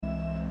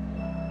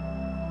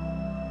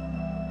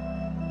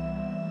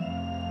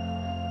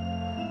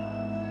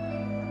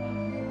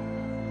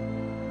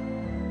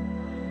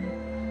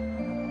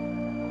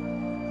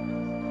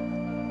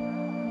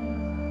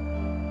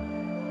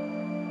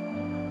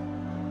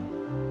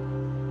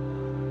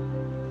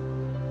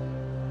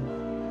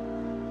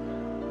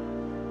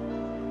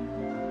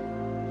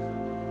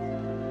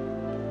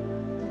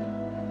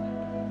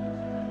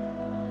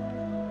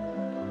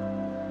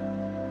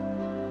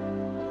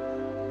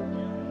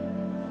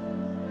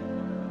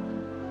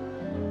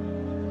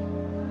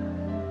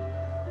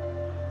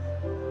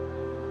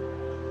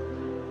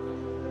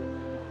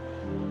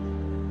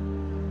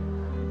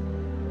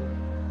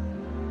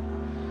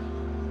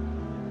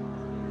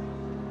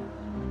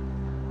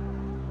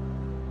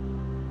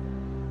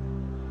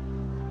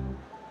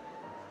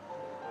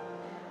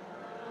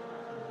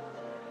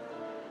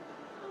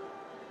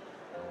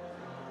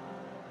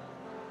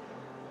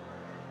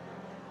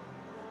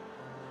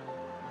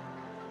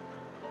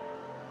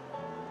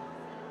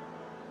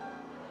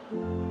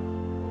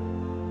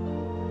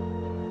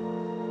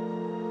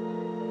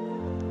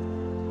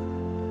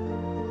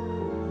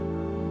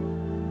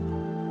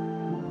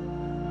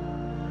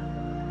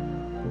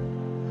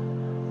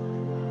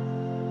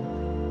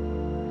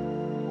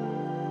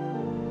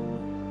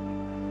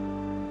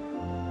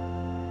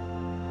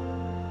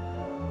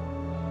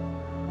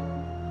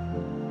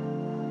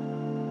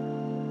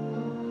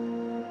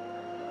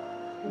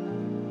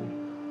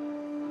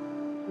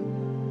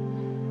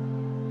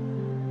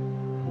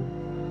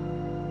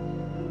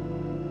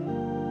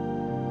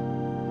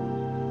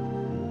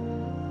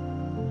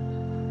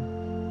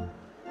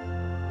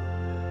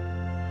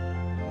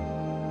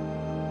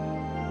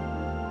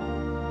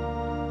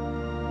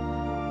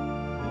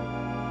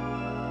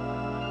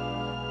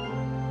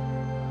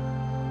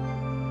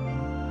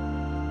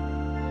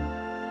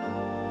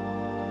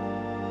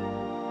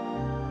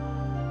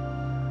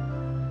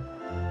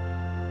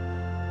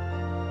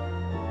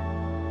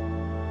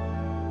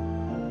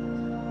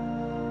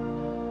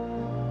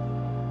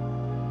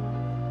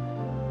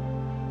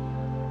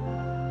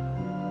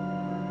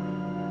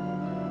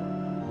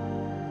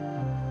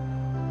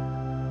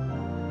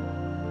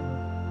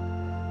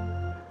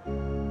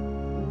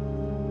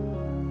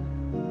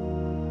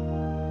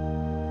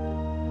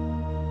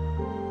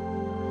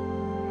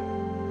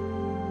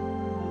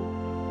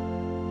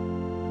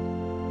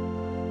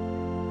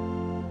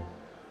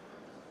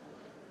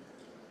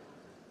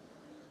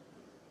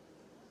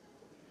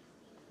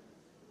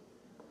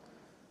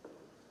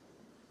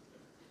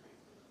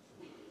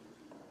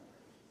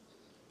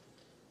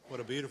What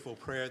a beautiful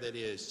prayer that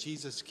is.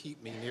 Jesus,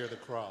 keep me near the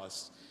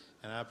cross.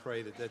 And I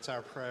pray that that's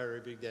our prayer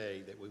every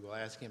day, that we will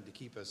ask him to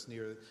keep us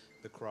near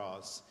the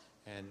cross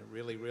and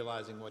really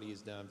realizing what he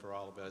has done for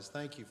all of us.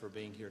 Thank you for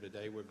being here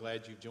today. We're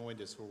glad you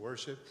joined us for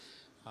worship.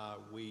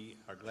 We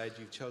are glad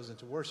you've chosen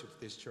to worship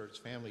this church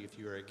family if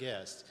you are a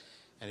guest.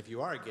 And if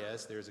you are a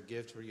guest, there's a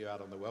gift for you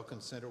out on the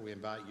Welcome Center. We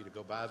invite you to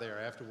go by there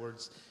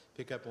afterwards,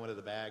 pick up one of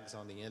the bags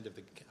on the end of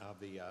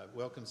the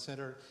Welcome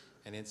Center,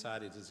 and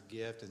inside it is a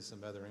gift and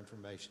some other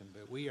information.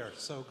 But we are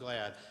so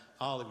glad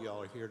all of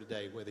y'all are here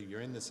today, whether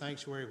you're in the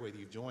sanctuary, whether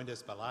you've joined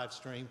us by live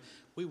stream.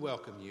 We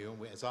welcome you,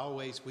 and as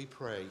always, we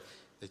pray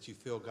that you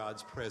feel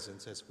God's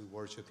presence as we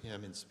worship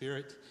him in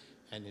spirit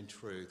and in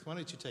truth. Why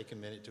don't you take a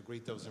minute to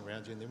greet those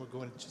around you, and then we're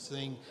going to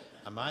sing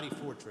A Mighty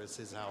Fortress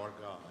is Our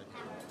God.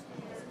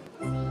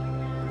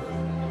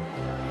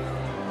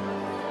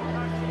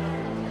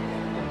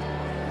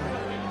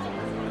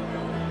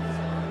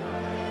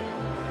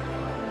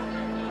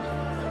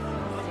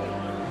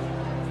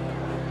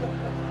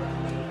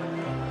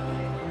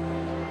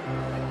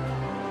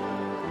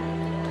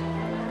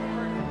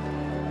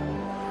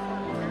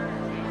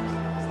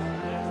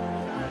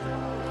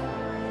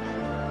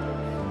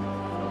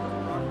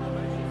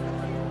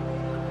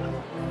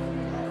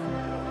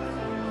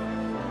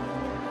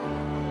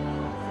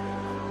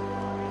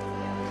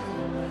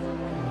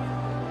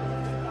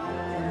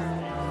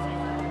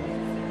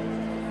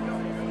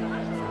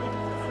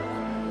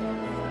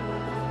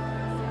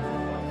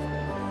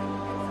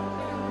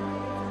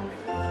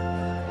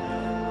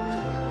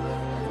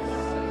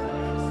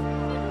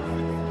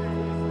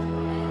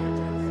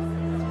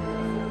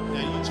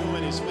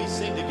 As we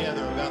sing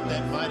together about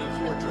that mighty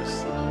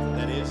fortress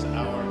that is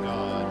our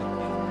God.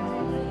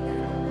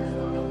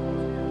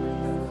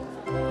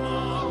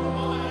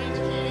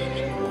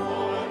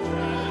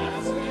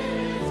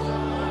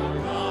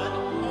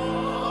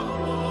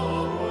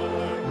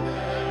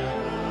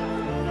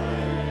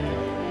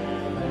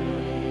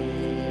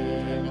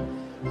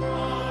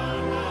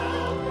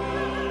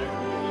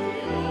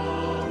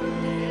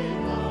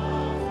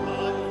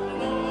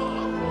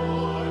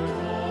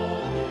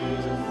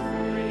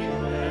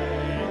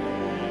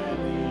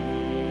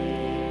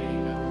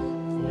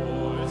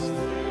 For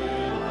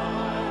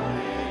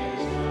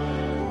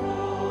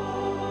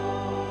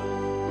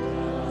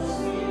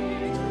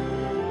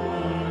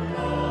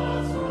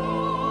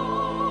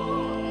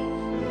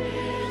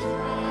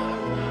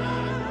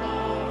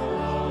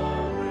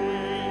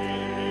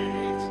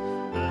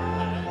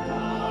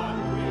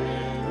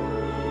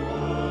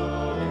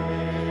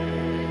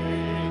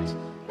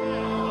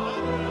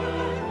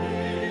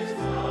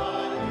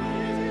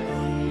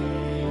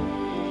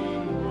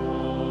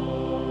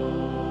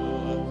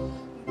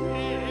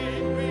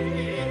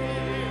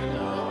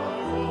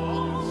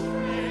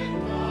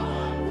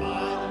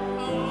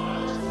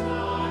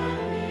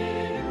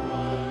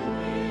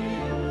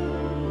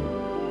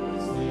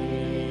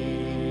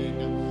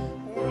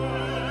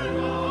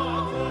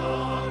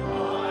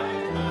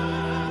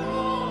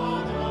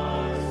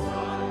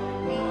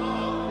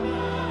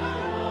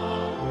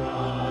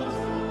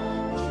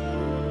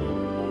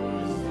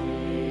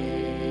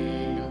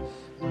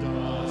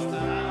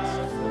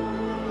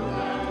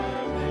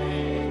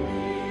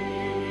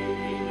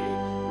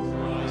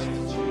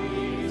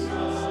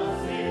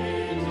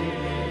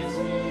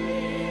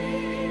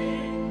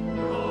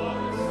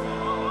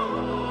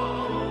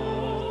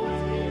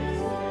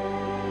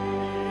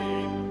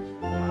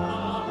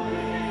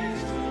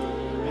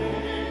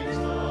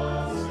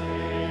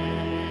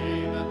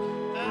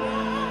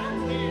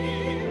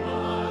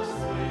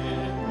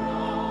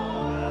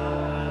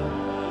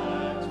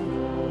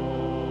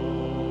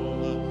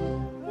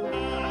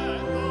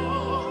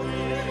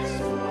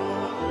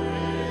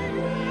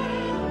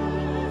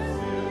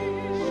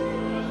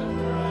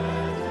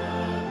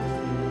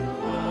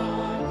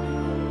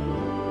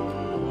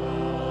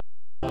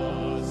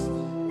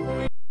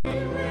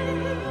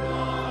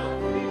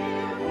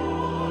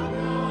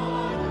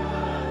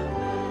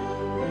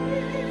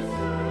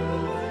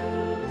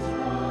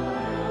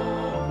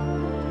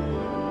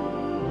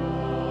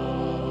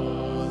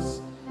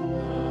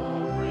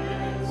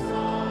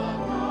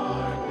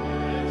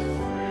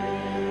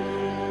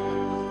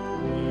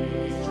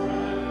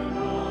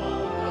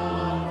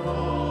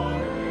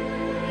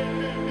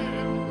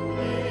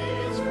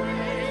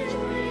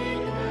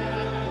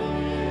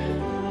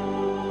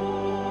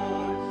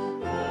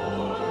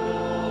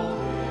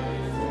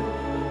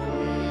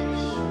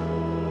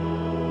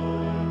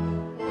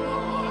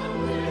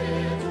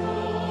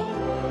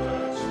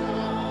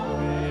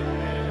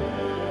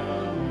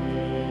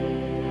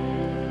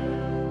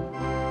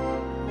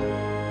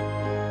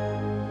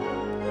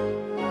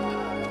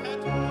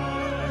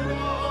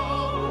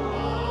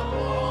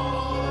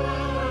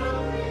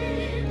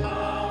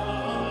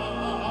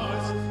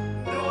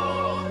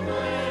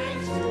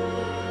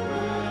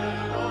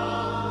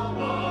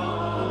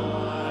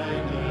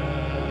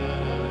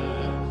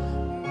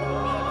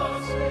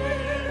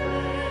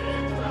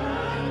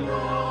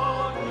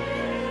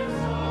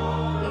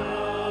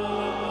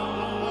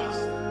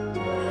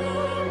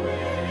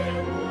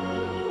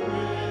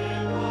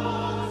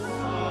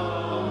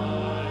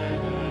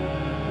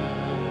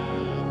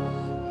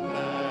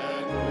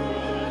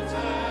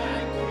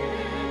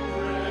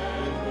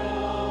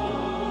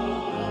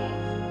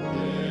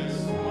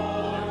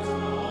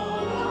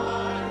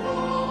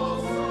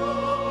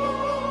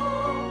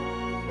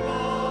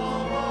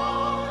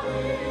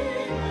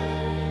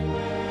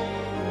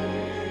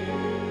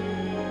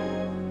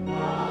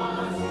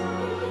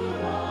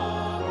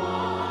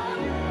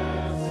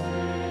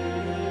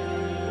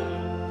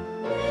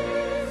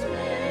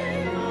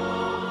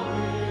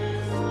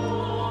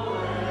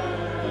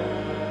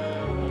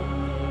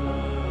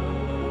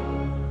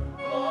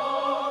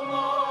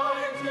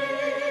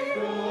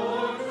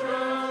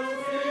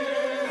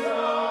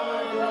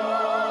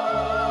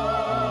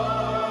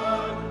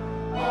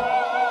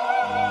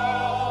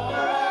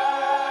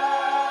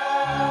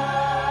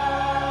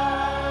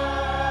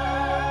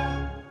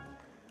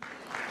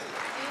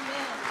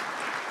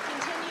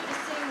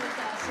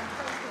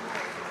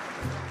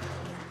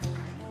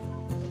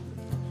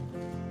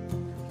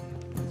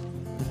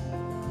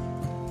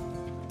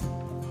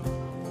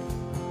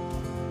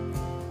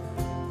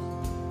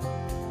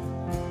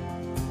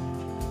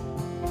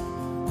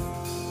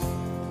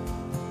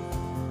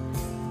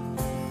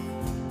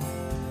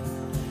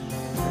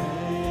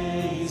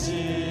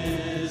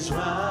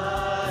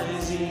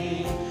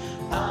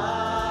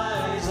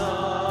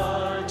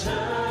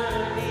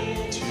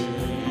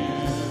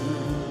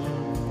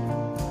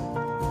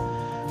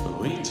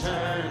we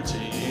turn to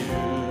you.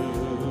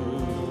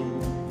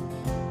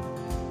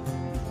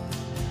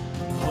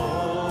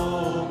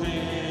 Hope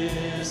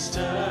is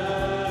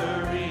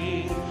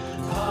stirring,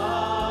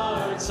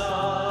 hearts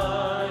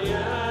are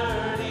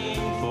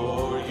yearning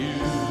for you.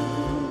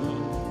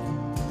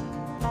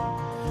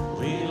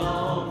 We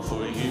long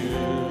for you,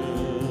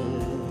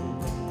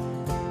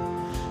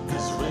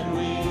 'cause when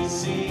we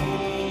see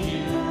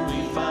you, we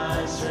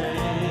find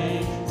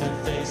strength to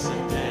face the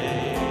day.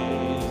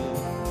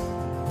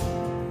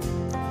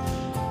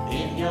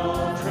 In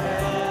your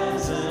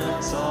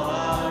presence, all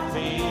our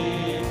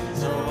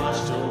fears are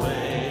washed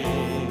away,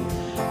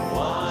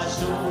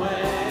 washed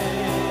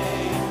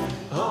away.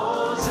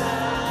 Hosanna,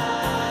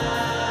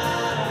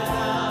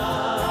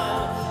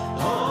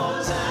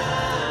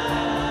 Hosanna.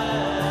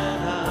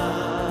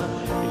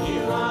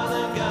 You are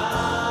the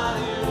God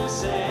who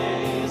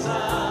saves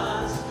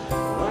us,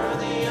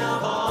 worthy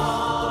of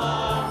all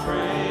our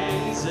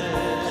praises.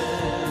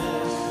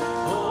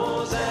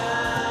 Hosanna,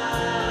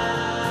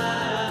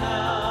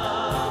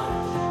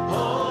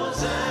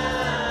 Hosanna.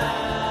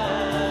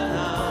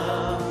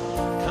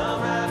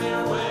 Come have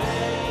your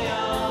way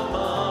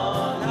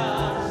among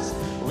us.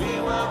 We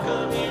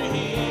welcome you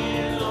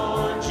here,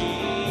 Lord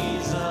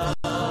Jesus.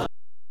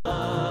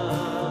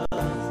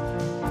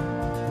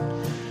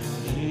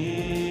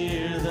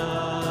 Hear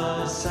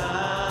the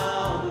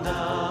sound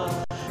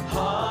of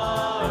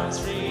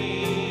hearts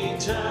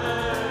returning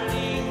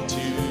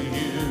to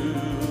you.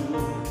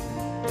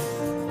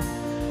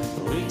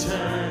 We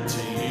turn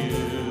to you.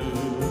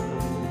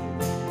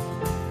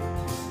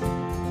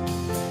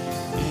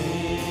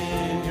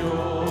 In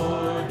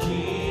your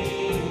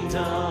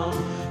kingdom,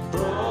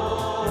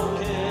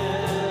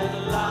 broken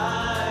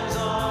lives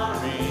are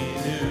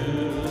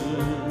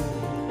renewed.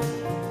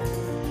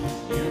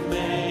 You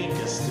make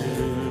us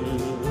new.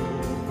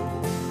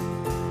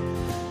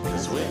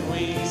 'Cause when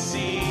we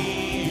see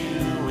you,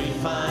 we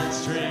find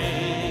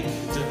strength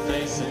to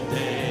face the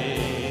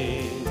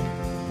day.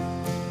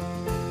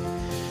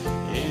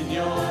 In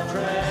your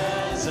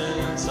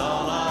presence,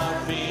 all our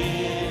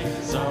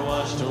fears are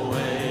washed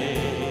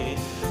away,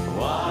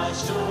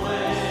 washed away.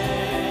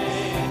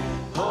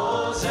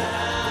 Hosanna,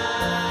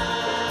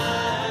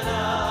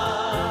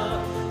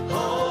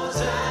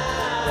 Hosanna.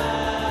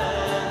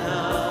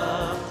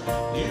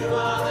 You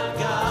are the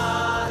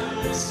God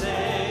who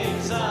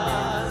saves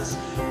us,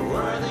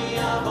 worthy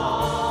of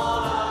all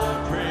our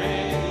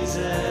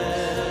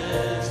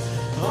praises.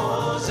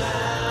 Hosanna,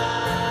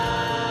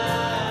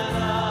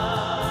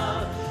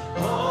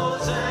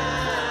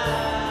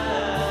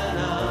 Hosanna.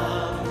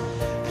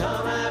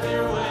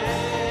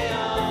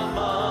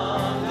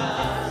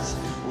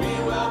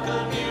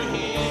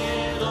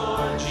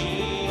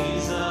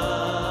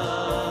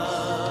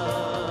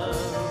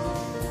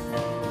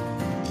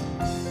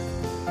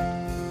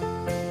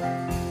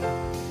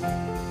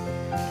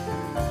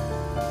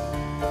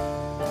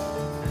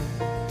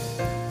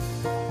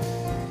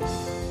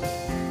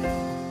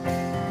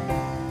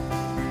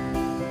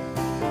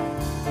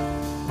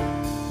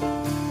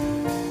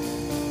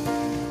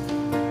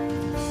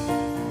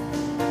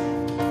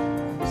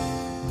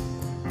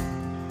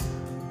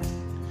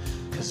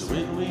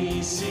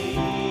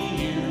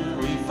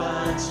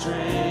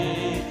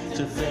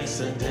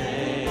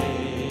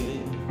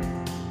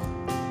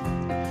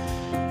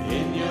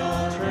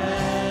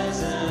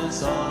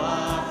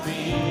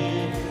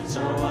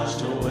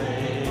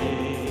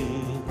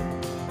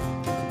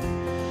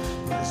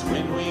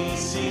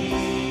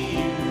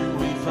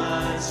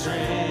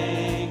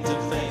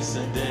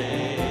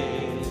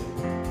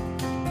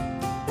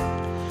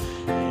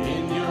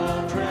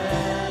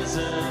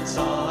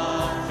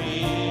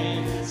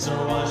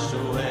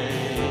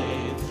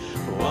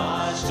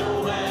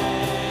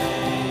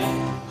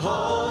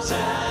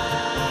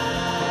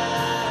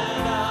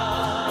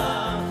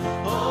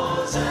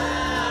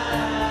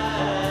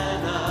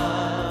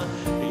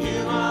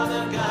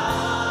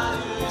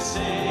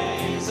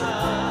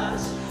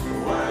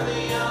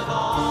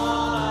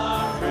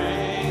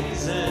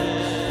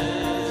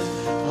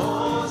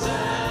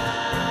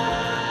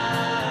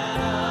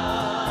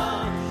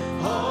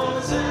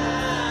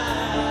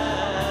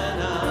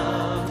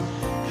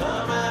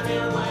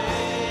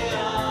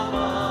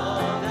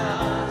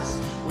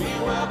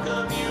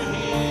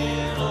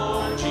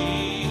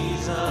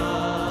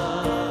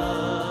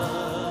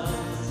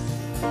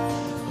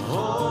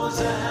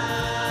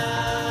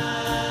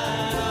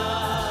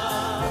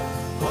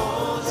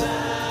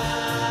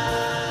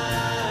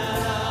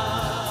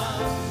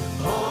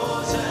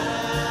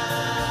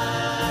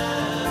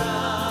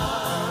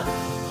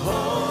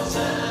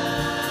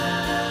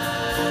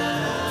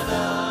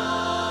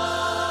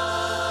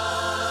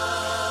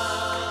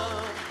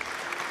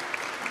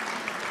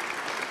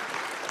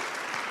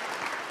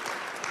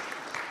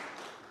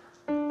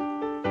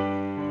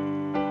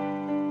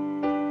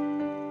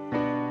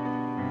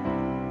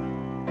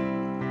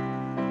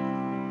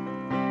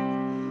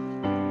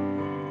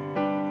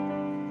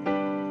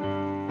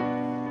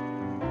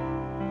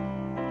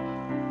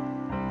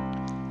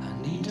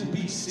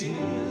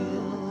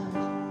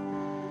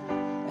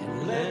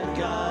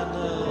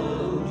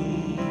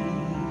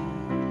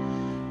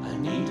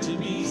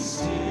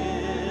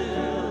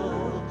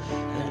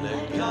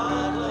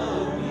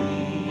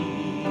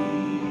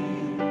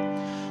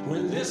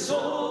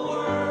 whole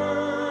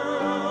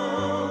world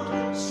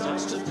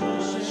starts to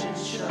push and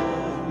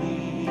shove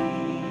me,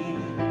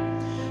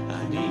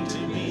 I need to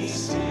be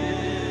still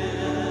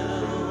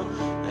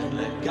and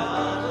let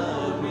God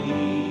love me.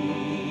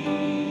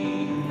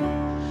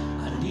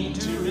 I need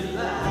to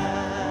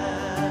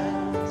relax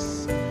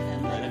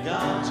and let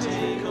God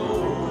take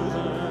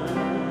over.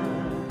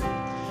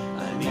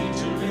 I need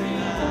to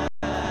relax,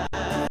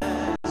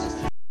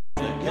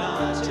 let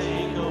God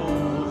take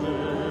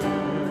over.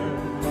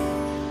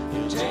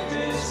 You take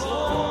this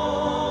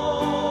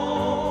load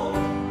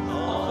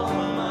off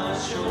of my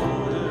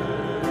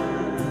shoulders.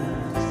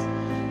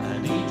 I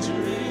need to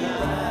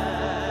relax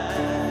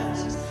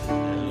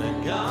and let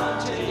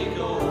God take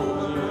over.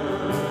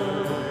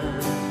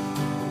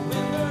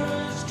 When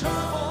there's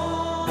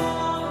trouble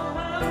all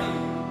around me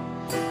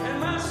and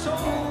my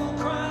soul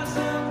cries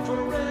out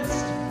for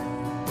rest,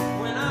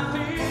 when I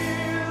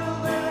feel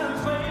that I'm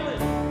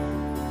failing,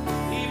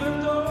 even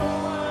though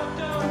I've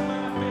done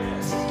my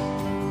best,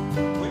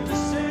 when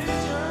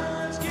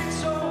decisions get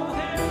so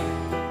heavy,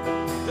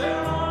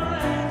 there are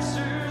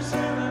answers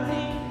that I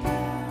need.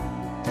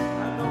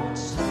 I know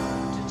it's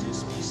time to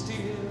just be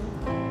still.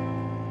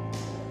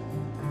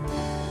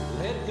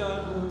 Let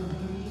God love me.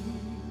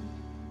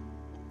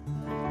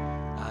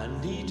 I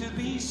need to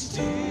be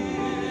still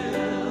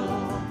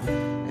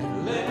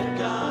and let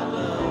God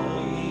love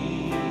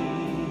me.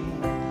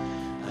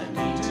 I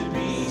need to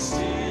be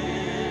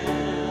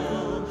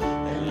still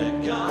and let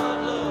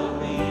God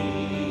love me.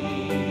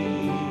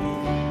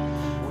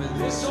 When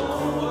this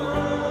whole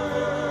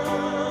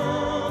world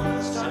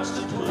starts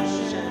to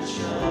push and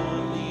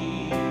shove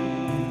me,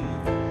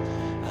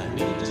 I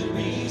need to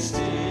be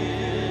still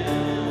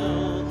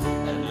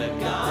and let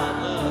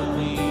God love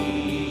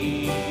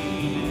me.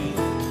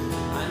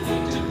 I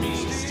need to be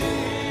still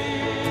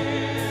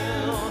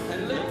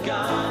and let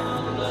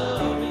God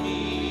love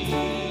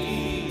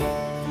me.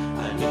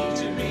 I need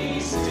to be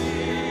still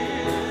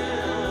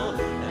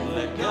and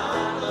let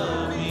God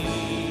love me.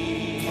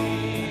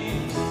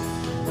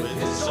 When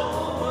this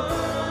whole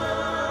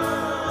world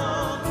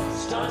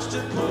starts to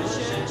push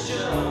and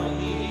shove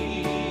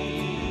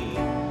me,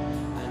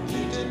 I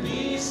need to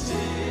be still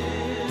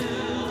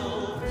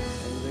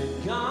and let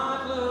God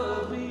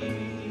love me.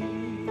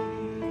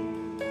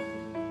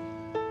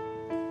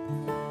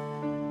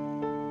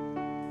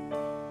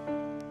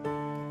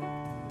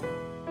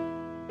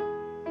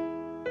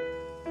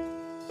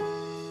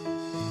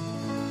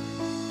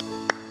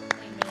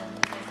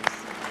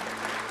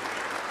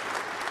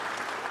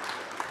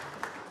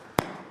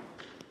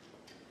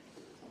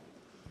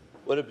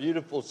 What a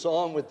beautiful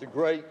song with the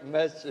great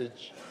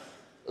message.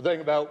 Think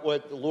about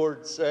what the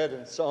Lord said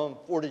in Psalm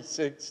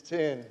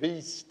 46:10. Be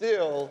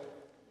still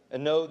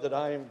and know that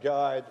I am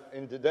God.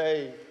 And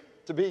today,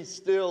 to be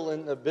still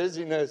in the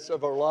busyness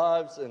of our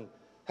lives and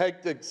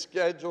hectic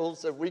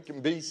schedules, that we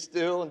can be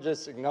still and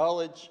just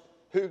acknowledge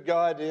who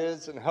God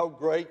is and how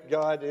great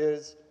God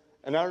is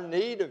and our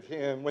need of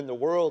Him when the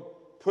world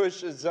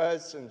pushes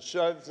us and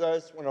shoves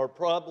us, when our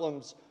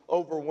problems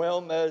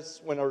overwhelm us,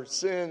 when our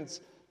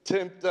sins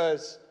tempt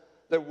us,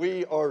 that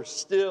we are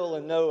still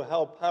and know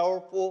how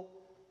powerful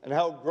and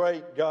how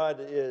great God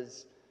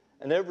is.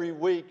 And every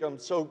week I'm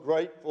so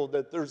grateful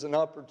that there's an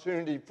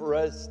opportunity for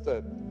us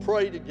to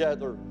pray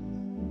together.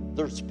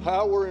 There's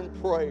power in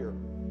prayer.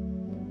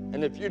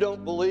 And if you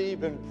don't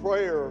believe in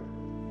prayer,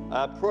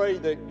 I pray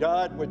that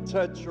God would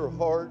touch your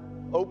heart,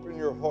 open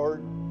your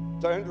heart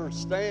to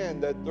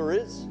understand that there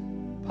is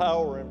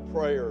power in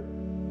prayer.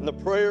 And the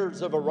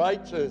prayers of a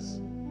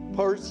righteous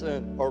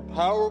person are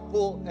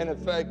powerful and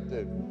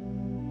effective.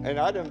 And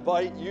I'd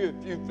invite you,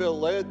 if you feel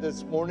led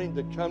this morning,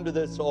 to come to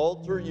this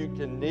altar. You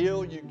can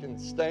kneel, you can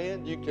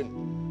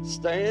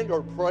stand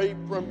or pray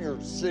from your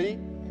seat.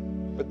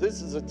 But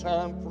this is a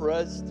time for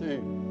us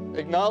to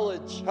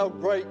acknowledge how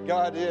great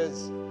God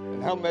is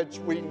and how much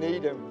we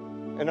need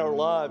Him in our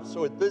lives.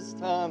 So at this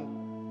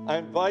time, I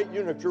invite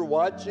you, and if you're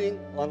watching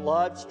on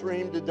live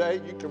stream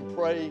today, you can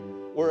pray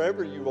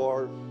wherever you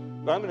are.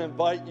 But I'm going to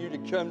invite you to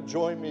come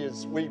join me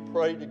as we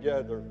pray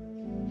together.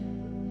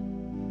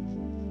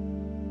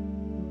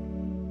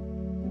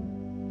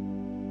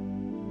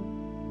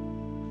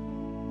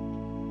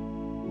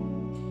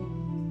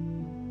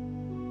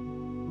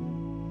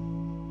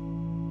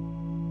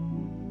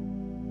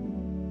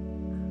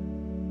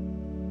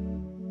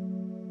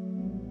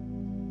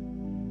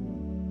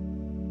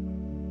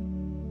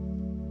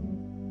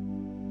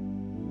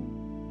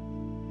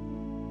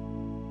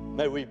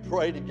 May we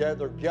pray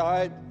together.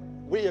 God,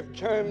 we have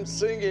come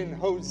singing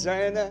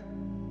Hosanna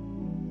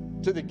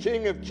to the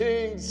King of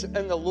Kings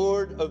and the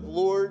Lord of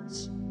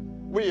Lords.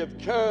 We have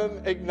come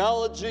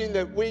acknowledging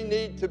that we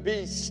need to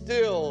be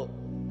still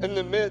in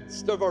the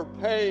midst of our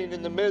pain,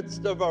 in the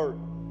midst of our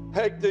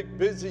hectic,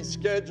 busy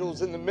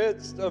schedules, in the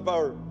midst of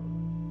our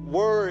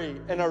worry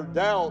and our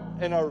doubt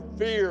and our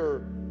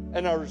fear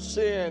and our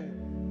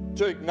sin,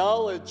 to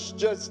acknowledge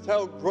just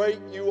how great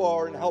you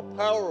are and how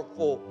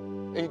powerful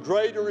and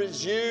greater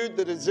is you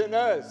that is in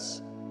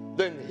us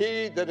than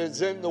he that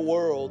is in the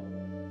world.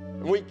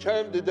 And we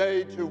come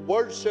today to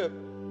worship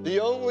the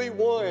only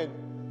one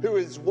who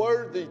is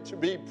worthy to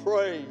be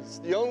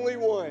praised, the only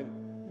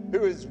one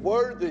who is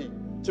worthy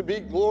to be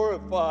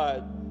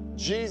glorified,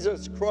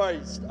 Jesus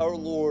Christ our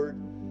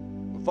Lord.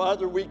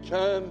 Father, we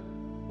come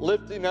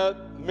lifting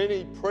up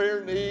many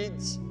prayer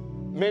needs,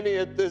 many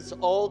at this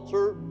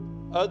altar,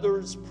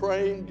 others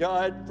praying,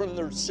 God, from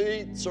their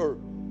seats or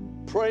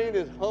praying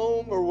at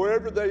home or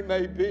wherever they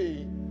may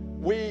be.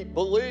 We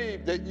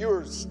believe that you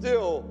are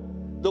still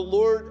the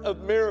Lord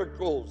of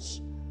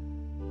miracles.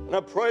 And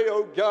I pray,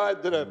 oh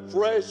God, that a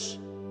fresh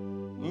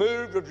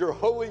move of your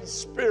Holy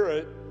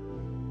Spirit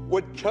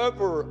would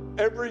cover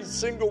every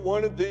single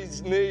one of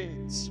these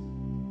needs.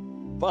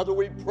 Father,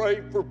 we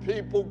pray for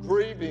people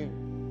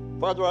grieving.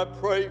 Father, I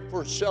pray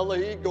for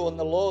Shelley Eagle and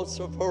the loss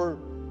of her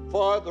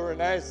father,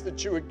 and ask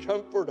that you would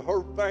comfort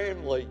her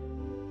family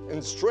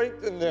and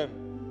strengthen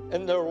them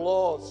in their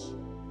loss.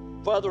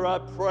 Father, I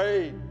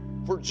pray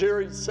for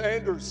Jerry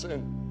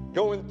Sanderson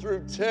going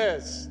through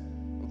tests.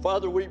 And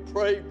Father, we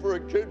pray for a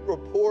good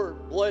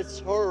report. Bless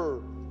her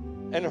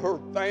and her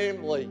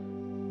family.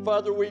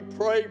 Father, we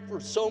pray for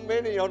so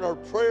many on our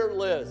prayer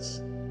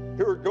list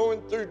who are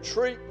going through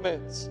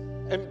treatments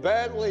and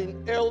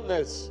battling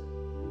illness.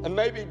 And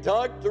maybe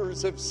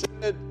doctors have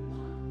said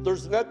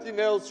there's nothing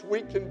else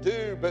we can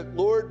do, but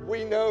Lord,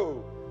 we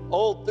know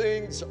all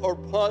things are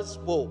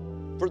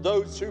possible for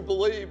those who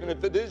believe. And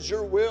if it is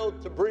your will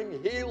to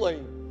bring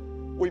healing,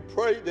 we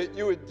pray that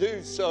you would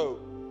do so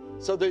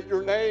that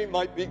your name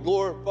might be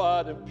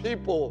glorified and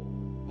people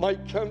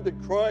might come to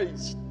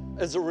Christ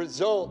as a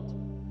result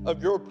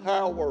of your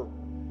power.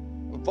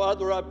 And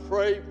Father, I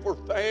pray for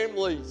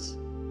families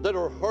that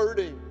are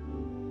hurting.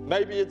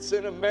 Maybe it's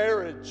in a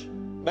marriage.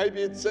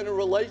 Maybe it's in a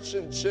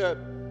relationship,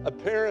 a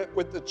parent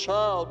with a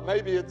child.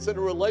 Maybe it's in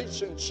a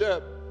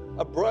relationship,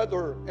 a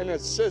brother and a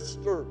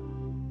sister.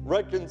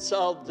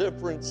 Reconcile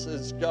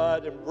differences,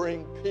 God, and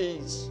bring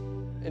peace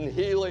and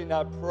healing,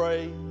 I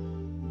pray.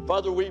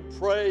 Father, we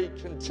pray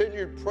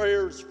continued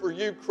prayers for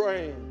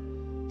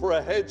Ukraine, for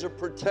a hedge of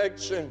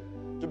protection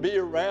to be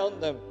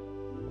around them.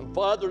 And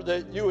Father,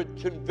 that you would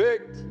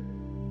convict,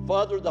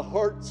 Father, the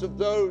hearts of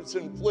those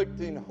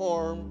inflicting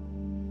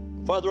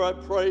harm. Father, I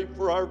pray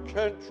for our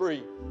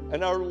country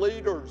and our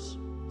leaders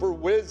for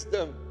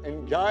wisdom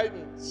and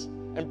guidance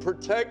and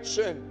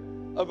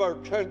protection of our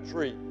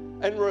country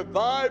and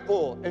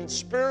revival and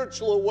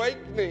spiritual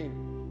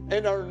awakening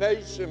in our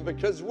nation,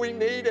 because we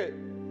need it.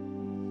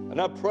 And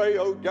I pray,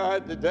 oh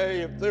God,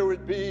 today, if there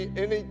would be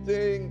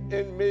anything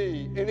in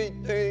me,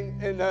 anything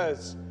in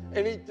us,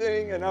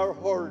 anything in our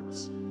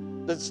hearts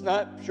that's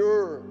not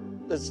pure,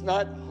 that's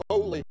not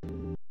holy,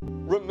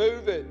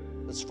 remove it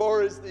as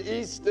far as the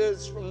east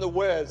is from the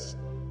west,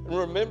 and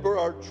remember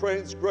our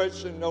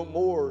transgression no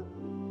more.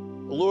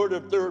 Lord,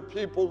 if there are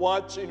people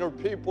watching or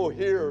people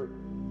here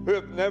who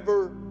have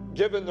never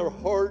given their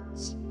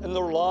hearts and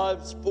their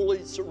lives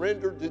fully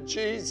surrendered to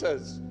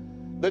Jesus,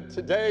 that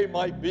today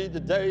might be the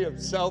day of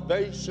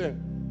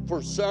salvation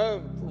for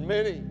some, for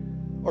many,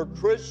 or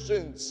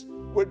Christians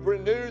would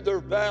renew their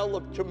vow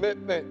of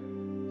commitment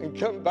and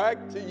come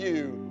back to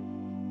you.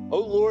 Oh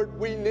Lord,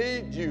 we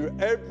need you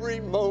every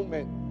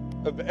moment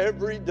of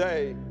every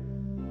day.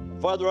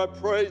 Father, I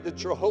pray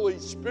that your Holy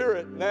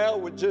Spirit now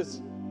would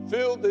just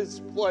fill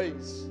this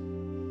place.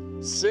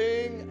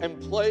 Sing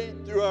and play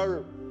through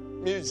our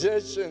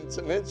musicians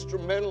and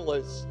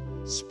instrumentalists.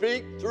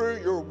 Speak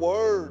through your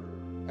word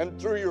and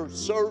through your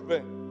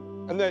servant,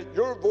 and that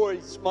your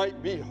voice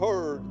might be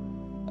heard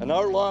and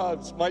our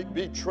lives might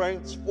be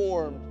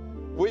transformed.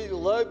 We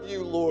love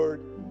you,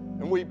 Lord,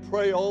 and we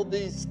pray all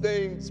these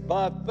things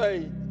by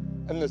faith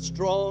in the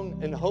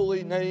strong and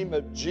holy name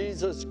of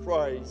Jesus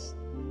Christ.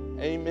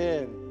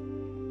 Amen.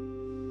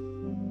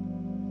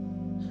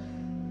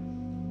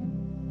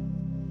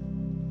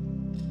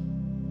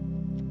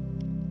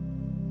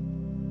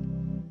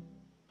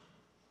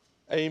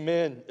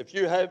 Amen. If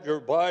you have your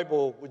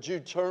Bible, would you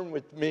turn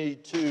with me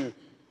to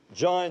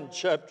John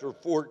chapter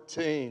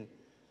 14?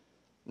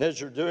 And as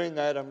you're doing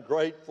that, I'm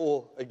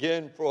grateful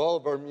again for all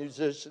of our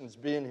musicians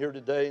being here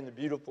today and the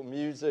beautiful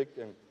music.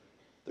 And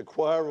the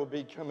choir will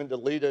be coming to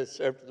lead us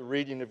after the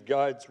reading of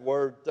God's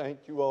Word.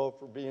 Thank you all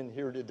for being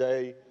here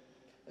today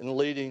and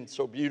leading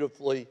so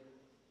beautifully.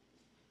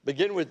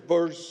 Begin with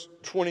verse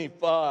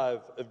 25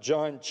 of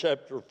John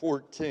chapter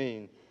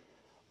 14.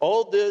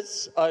 All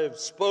this I have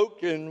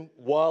spoken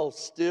while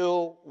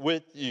still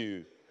with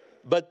you,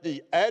 but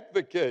the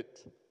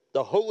Advocate,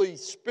 the Holy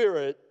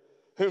Spirit,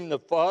 whom the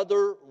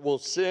Father will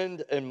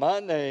send in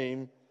my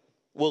name,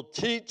 will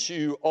teach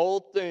you all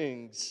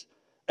things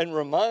and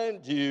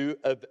remind you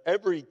of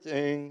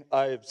everything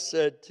I have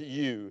said to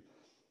you.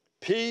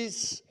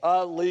 Peace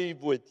I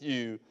leave with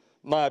you,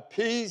 my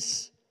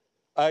peace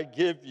I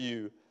give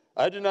you.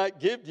 I do not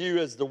give you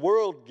as the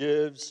world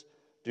gives.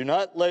 Do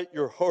not let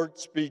your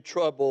hearts be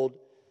troubled,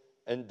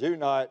 and do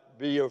not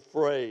be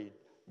afraid.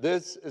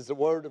 This is the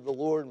word of the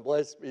Lord, and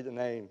blessed be the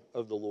name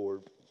of the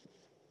Lord.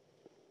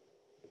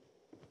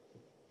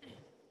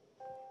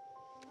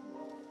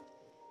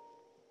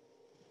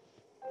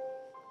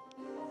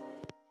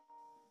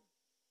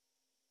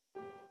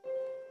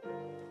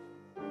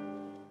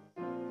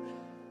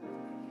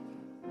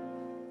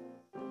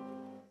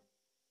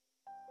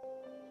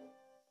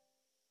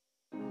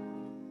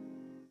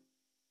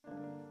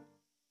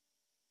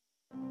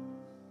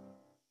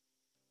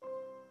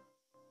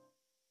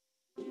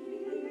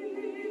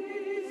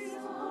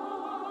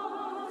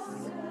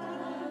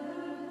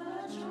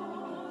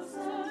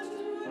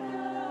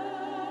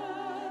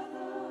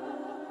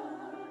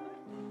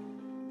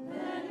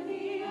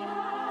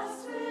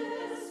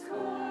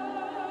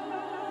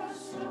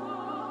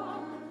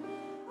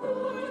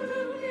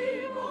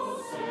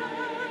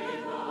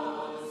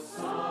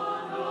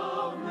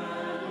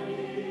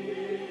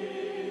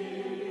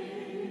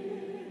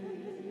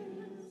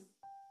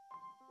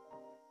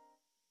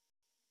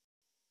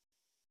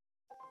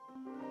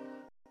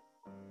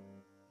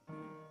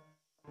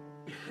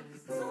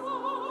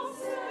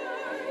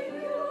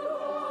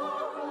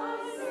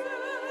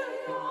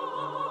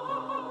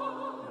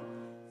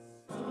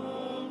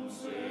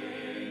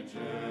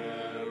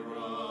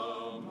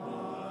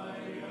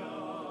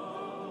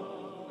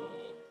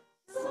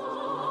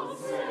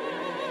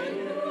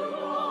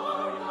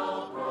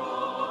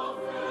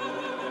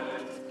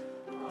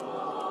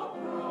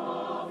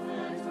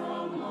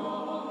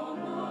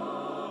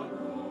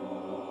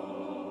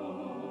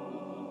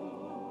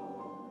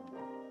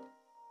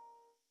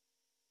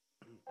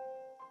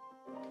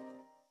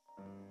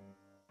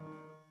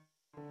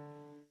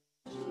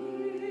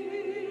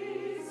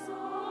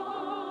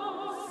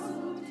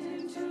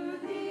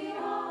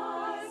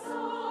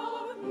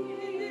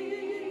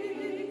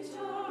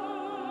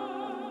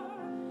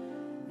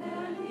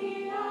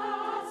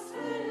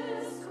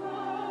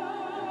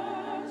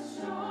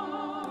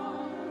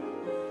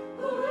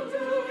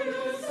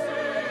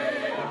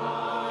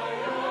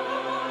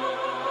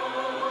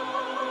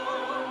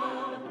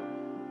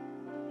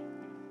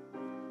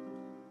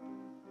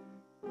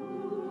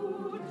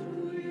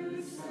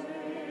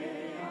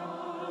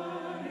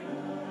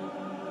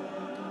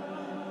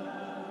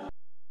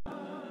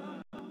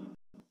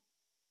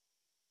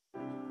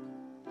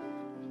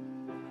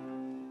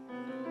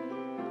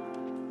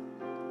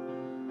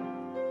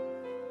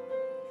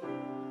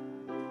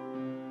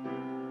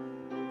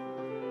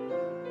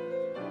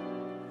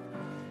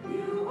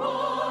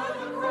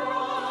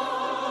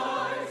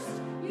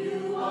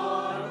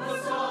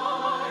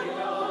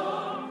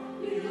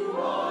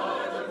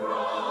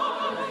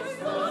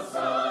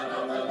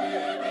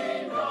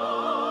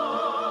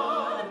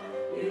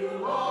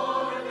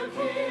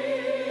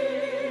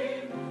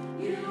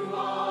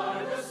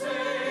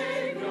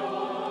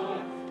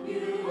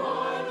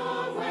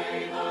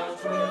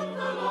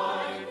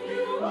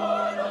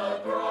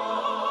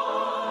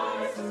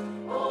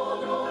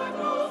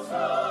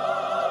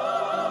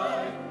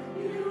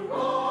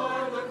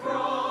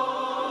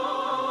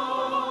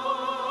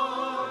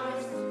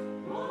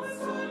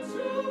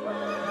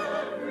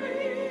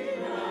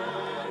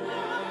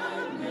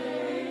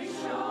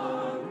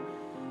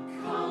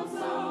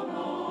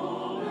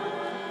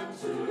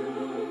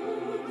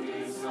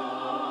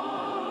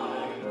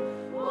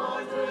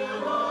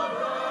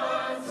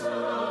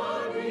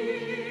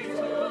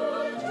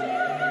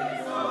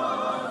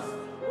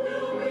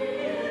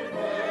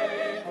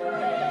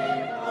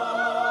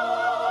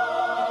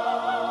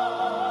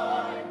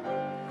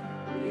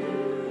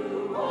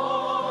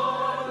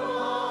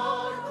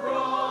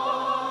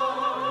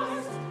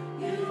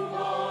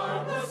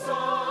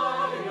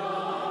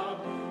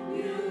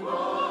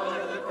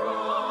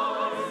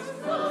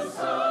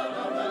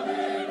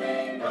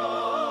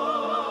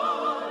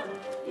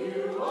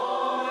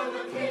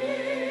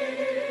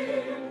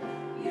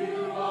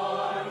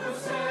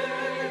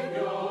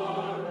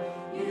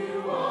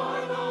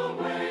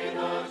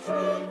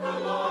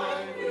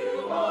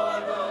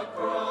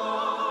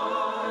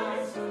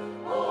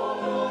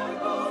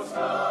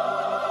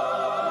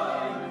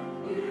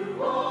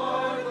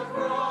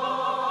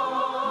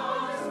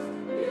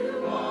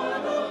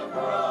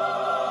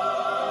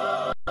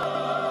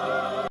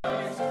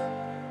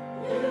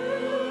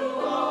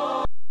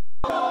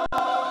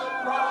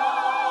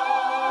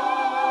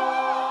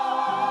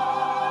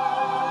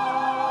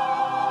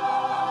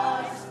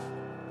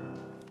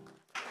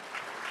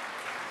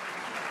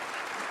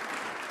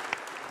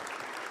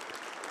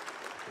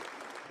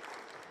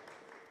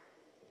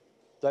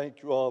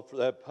 Thank you all for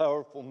that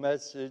powerful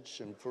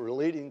message and for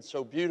leading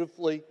so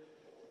beautifully.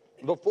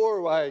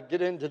 Before I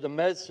get into the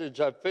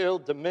message, I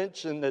failed to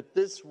mention that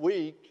this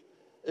week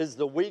is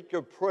the week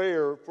of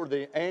prayer for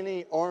the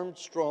Annie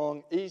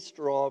Armstrong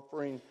Easter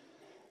offering.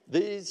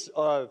 These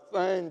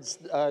funds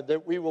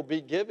that we will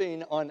be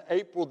giving on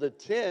April the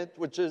 10th,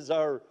 which is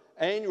our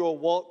annual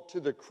Walk to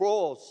the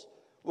Cross,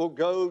 will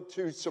go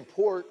to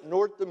support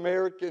North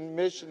American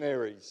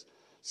missionaries.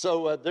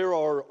 So there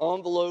are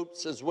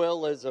envelopes as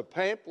well as a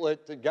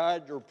pamphlet to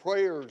guide your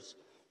prayers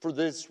for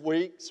this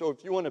week. So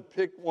if you want to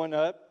pick one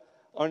up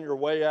on your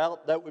way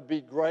out, that would be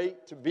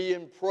great, to be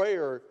in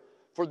prayer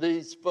for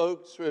these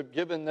folks who have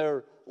given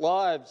their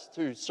lives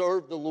to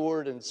serve the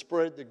Lord and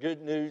spread the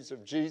good news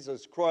of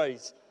Jesus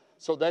Christ.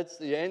 So that's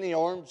the Annie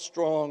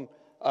Armstrong,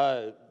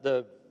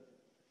 the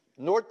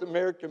North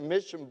American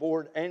Mission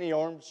Board Annie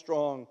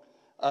Armstrong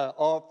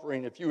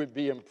offering, if you would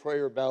be in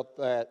prayer about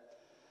that.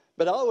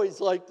 But I always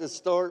like to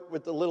start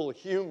with a little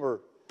humor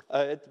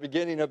at the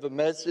beginning of a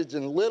message,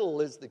 and little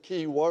is the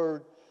key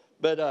word.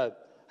 But I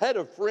had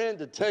a friend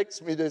to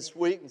text me this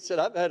week and said,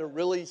 I've had a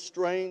really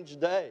strange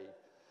day.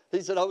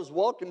 He said, I was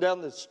walking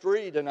down the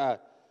street and I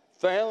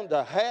found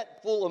a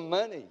hat full of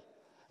money.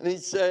 And he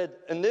said,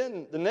 and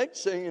then the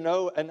next thing you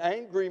know, an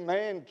angry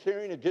man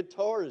carrying a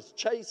guitar is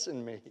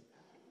chasing me.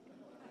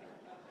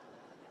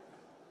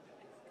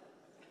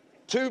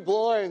 Two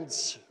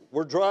blinds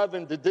were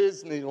driving to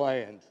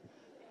Disneyland.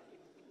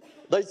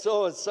 They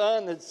saw a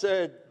sign that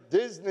said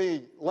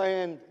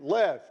Disneyland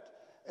left.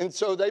 And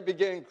so they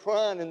began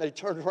crying and they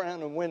turned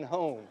around and went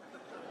home.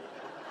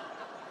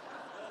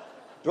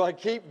 Do I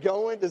keep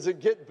going? Does it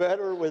get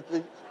better with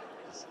the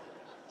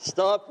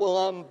stop while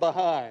I'm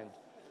behind?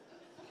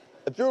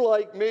 If you're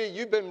like me,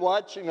 you've been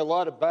watching a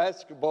lot of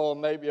basketball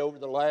maybe over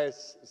the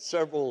last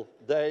several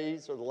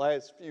days or the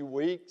last few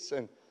weeks.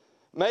 And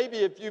maybe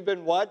if you've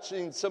been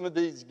watching some of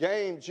these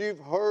games, you've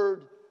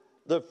heard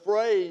the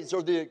phrase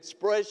or the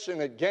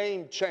expression, a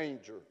game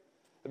changer.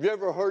 Have you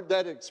ever heard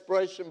that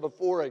expression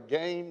before, a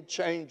game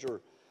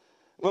changer?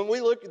 When we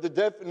look at the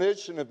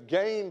definition of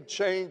game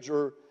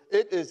changer,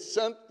 it is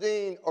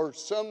something or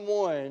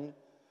someone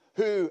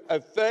who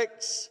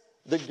affects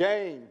the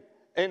game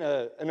in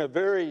a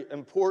very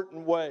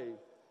important way.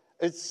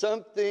 It's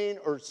something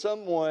or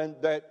someone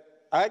that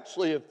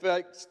actually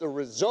affects the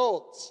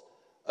results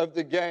of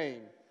the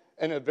game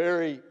in a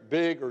very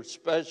big or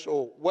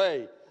special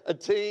way. A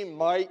team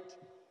might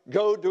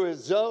go to a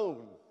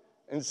zone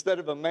instead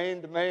of a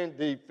man-to-man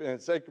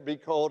defense. That could be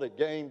called a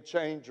game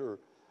changer.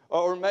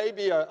 Or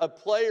maybe a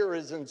player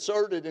is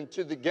inserted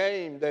into the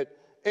game that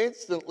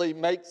instantly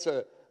makes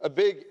a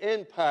big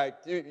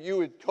impact. You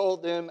would call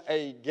them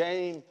a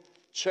game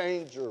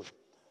changer.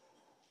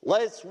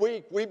 Last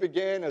week, we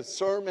began a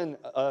sermon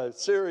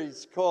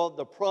series called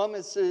The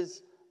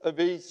Promises of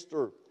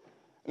Easter.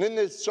 And in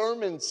this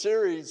sermon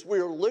series, we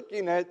are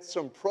looking at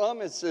some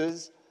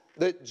promises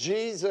that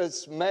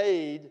Jesus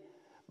made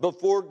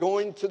before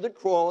going to the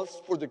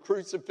cross for the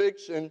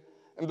crucifixion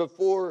and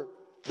before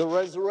the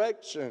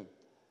resurrection.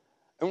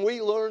 And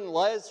we learned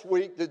last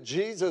week that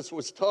Jesus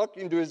was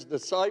talking to his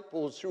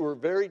disciples who were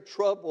very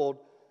troubled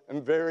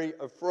and very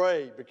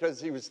afraid because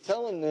he was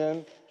telling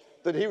them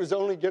that he was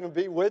only going to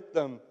be with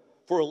them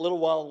for a little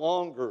while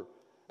longer.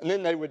 And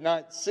then they would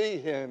not see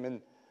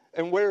him.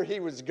 And where he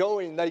was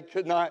going, they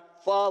could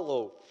not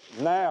follow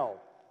now.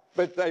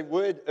 But they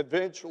would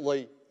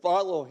eventually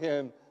follow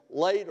him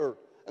later.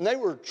 And they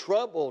were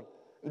troubled.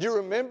 Do you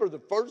remember the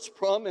first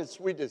promise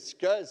we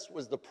discussed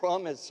was the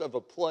promise of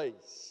a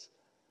place,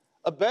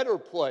 a better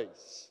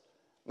place.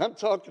 And I'm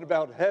talking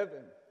about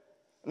heaven.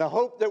 And I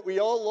hope that we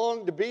all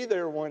long to be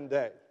there one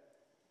day,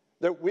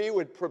 that we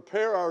would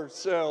prepare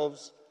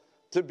ourselves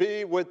to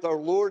be with our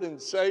Lord and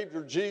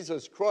Savior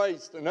Jesus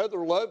Christ and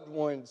other loved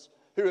ones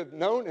who have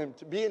known him,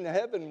 to be in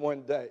heaven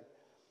one day.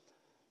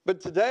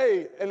 But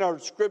today, in our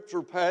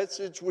scripture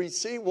passage, we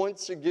see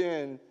once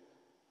again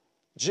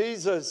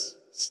Jesus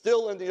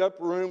still in the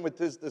upper room with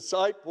his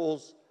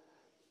disciples,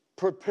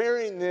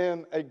 preparing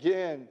them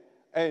again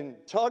and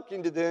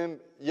talking to them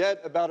yet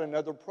about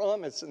another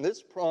promise. And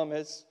this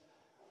promise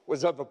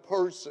was of a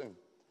person.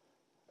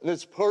 And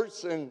this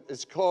person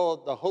is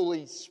called the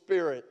Holy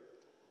Spirit.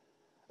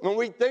 When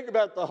we think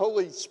about the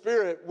Holy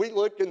Spirit, we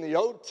look in the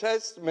Old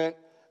Testament,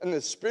 and the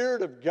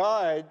Spirit of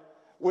God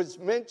was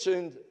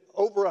mentioned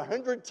over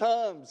 100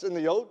 times in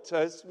the Old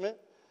Testament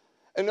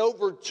and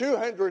over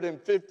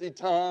 250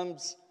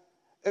 times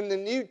in the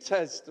New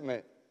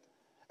Testament.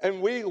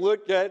 And we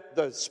look at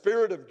the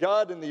Spirit of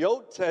God in the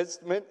Old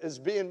Testament as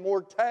being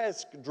more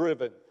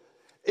task-driven.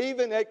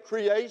 Even at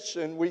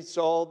creation, we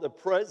saw the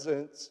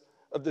presence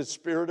of the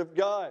Spirit of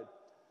God.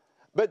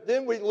 But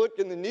then we look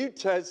in the New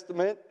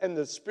Testament, and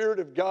the Spirit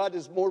of God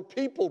is more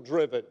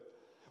people-driven.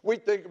 We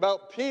think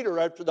about Peter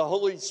after the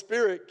Holy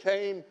Spirit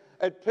came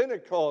at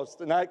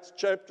Pentecost in Acts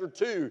chapter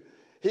 2.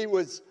 He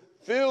was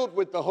filled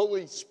with the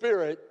Holy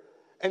Spirit,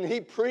 and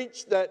he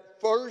preached that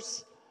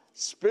first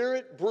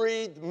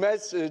Spirit-breathed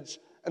message,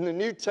 and the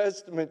New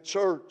Testament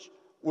church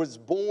was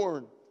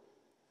born.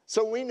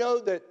 So we know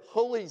that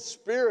Holy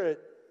Spirit,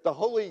 the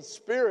Holy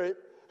Spirit,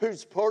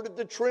 who's part of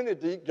the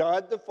Trinity,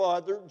 God the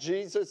Father,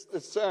 Jesus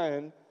the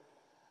Son,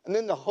 and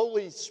then the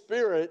Holy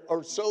Spirit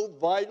are so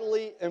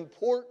vitally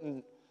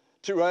important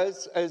to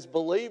us as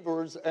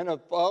believers and as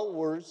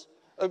followers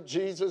of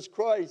Jesus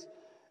Christ.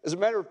 As a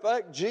matter of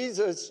fact,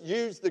 Jesus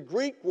used the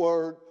Greek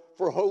word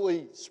for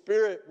Holy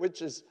Spirit,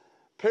 which is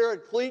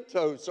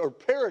parakletos or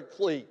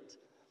paraclete.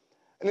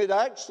 And it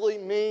actually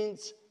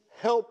means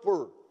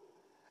helper.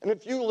 And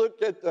if you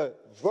look at the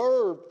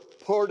verb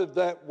part of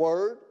that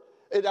word,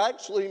 it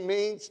actually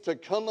means to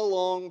come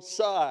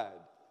alongside.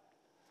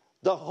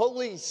 The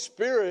Holy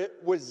Spirit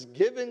was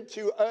given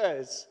to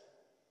us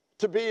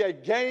to be a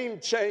game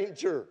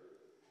changer,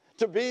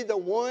 to be the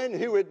one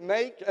who would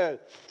make a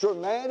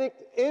dramatic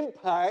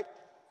impact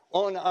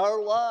on our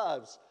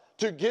lives,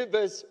 to give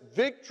us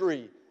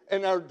victory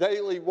in our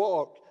daily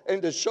walk,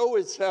 and to show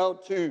us how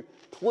to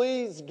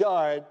please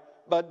God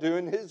by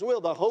doing his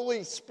will. The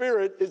Holy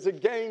Spirit is a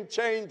game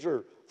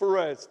changer for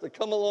us, to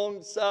come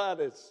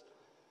alongside us.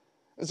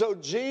 And so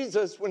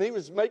Jesus, when he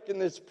was making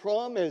this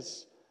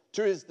promise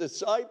to his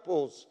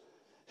disciples,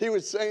 he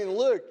was saying,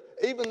 look,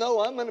 even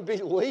though I'm going to be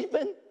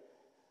leaving,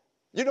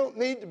 you don't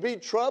need to be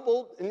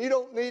troubled, and you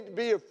don't need to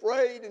be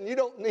afraid, and you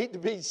don't need to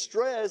be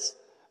stressed,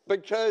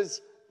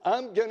 because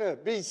I'm going to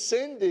be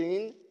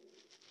sending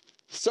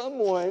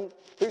someone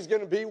who's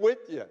going to be with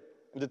you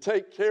and to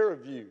take care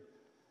of you.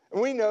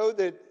 And we know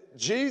that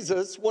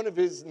Jesus, one of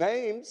his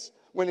names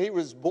when he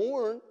was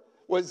born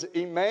was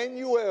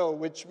Emmanuel,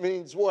 which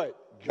means what?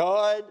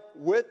 God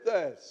with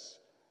us.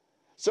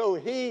 So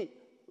he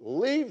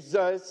leaves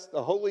us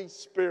the Holy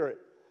Spirit.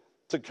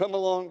 to come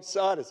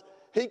alongside us.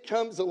 He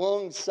comes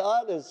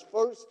alongside us,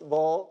 first of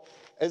all,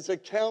 as a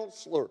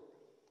counselor.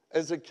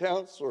 As a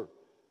counselor.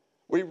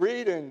 We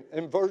read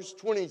in verse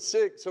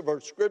 26 of our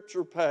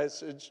scripture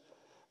passage,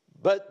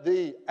 but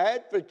the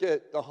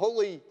advocate, the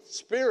Holy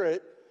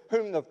Spirit,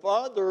 whom the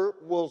Father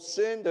will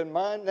send in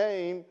my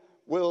name,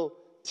 will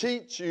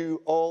teach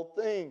you all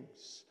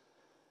things.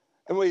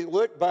 And we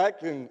look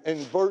back in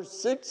verse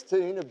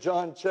 16 of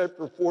John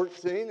chapter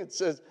 14, it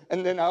says,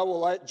 and then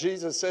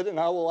Jesus said, and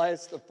I will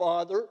ask the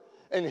Father,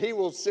 and he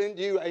will send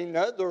you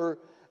another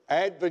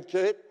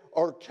advocate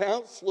or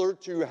counselor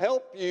to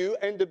help you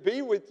and to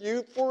be with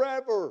you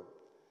forever.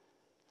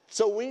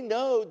 So we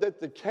know that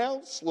the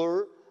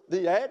counselor,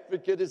 the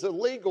advocate, is a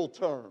legal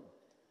term.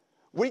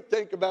 We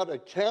think about a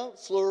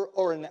counselor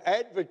or an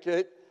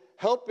advocate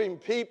helping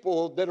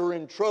people that are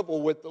in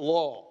trouble with the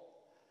law.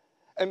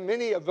 And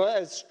many of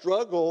us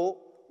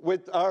struggle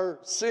with our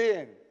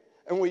sin,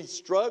 and we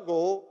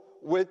struggle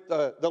with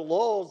the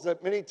laws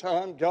that many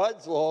times,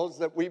 God's laws,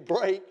 that we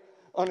break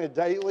on a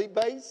daily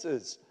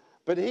basis.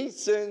 But he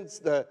sends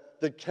the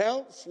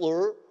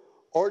counselor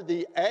or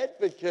the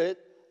advocate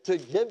to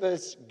give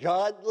us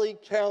godly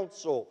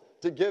counsel,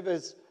 to give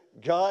us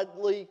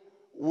godly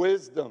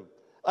wisdom.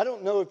 I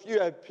don't know if you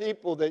have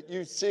people that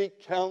you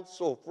seek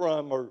counsel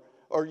from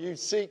or you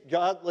seek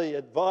godly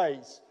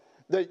advice,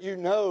 that you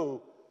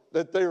know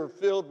that they are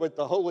filled with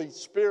the Holy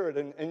Spirit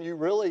and you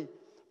really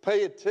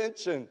pay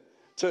attention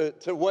to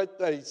what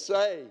they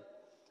say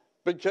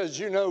because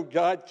you know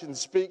God can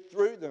speak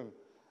through them.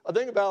 I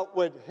think about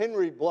what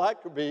Henry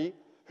Blackaby,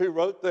 who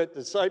wrote that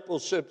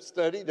discipleship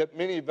study that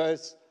many of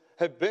us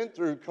have been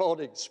through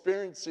called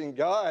Experiencing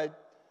God.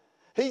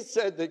 He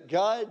said that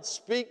God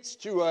speaks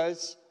to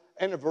us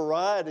in a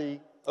variety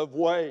of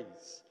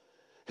ways.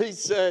 He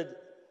said,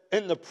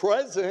 in the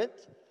present,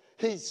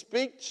 he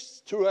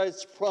speaks to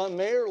us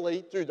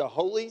primarily through the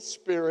Holy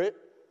Spirit,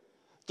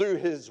 through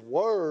his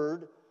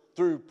word,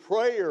 through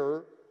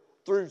prayer,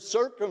 through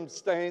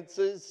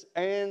circumstances,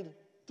 and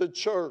the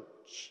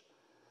church.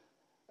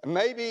 And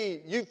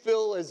maybe you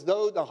feel as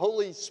though the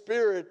Holy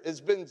Spirit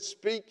has been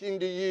speaking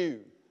to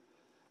you,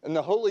 and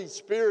the Holy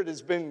Spirit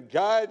has been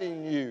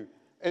guiding you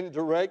and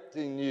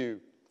directing you.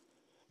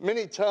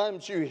 Many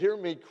times you hear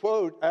me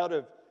quote out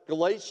of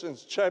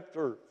Galatians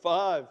chapter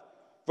 5,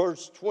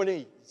 verse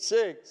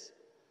 26,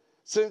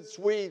 since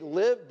we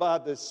live by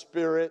the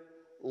Spirit,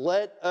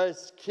 let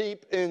us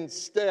keep in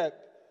step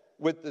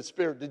with the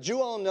Spirit. Did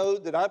you all know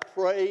that I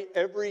pray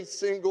every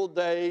single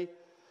day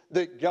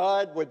that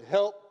God would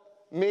help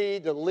me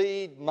to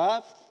lead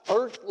my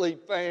earthly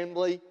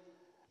family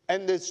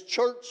and this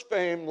church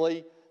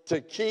family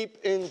to keep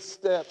in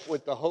step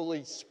with the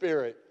Holy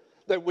Spirit,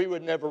 that we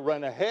would never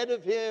run ahead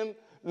of him,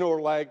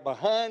 nor lag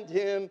behind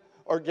him,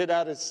 or get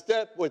out of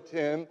step with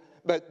him,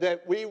 but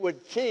that we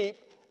would keep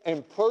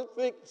in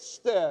perfect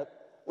step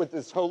with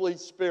his Holy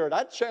Spirit.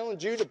 I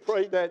challenge you to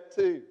pray that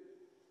too,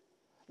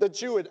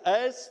 that you would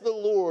ask the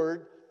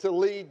Lord to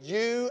lead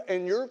you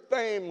and your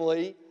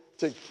family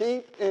to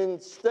keep in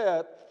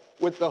step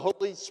with the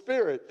Holy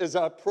Spirit, as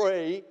I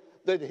pray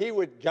that he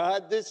would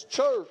guide this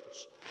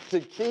church to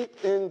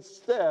keep in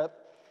step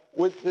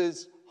with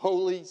his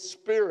Holy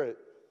Spirit.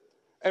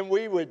 And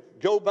we would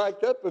go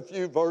back up a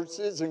few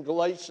verses in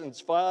Galatians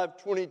 5,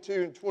 22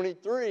 and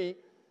 23,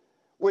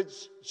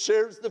 which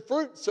shares the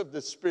fruits of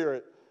the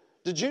Spirit.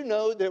 Did you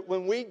know that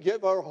when we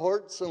give our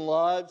hearts and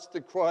lives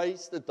to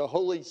Christ, that the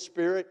Holy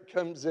Spirit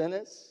comes in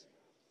us?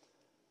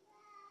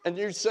 And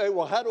you say,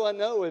 well, how do I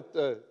know if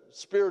the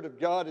Spirit of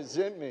God is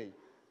in me?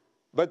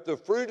 But the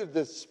fruit of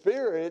the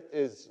Spirit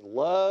is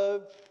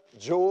love,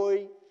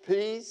 joy,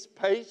 peace,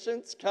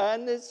 patience,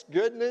 kindness,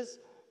 goodness,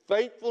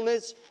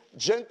 faithfulness,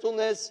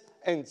 gentleness,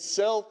 and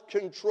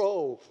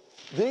self-control.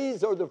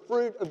 These are the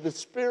fruit of the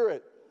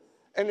Spirit.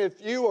 And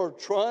if you are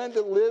trying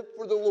to live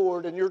for the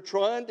Lord and you're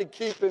trying to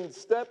keep in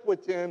step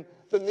with him,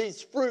 then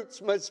these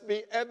fruits must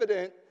be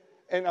evident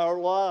in our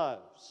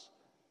lives.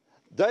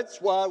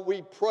 That's why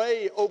we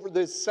pray over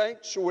this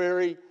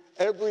sanctuary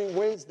every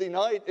Wednesday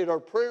night at our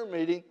prayer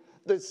meeting.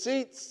 The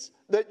seats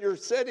that you're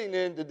sitting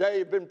in today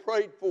have been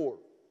prayed for.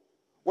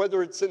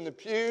 Whether it's in the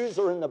pews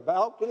or in the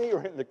balcony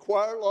or in the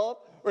choir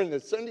loft or in the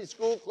Sunday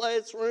school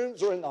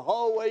classrooms or in the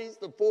hallways,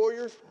 the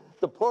foyers,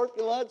 the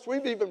parking lots,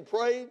 we've even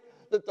prayed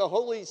that the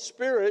Holy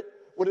Spirit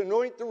would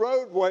anoint the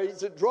roadways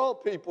that draw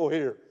people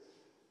here.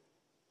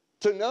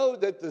 To know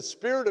that the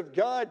Spirit of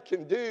God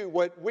can do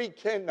what we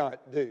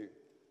cannot do.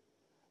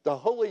 The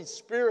Holy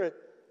Spirit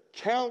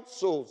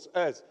counsels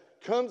us,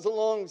 comes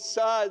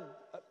alongside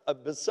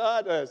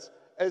beside us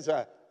as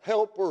a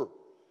helper.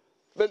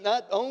 But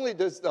not only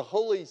does the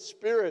Holy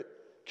Spirit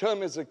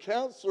come as a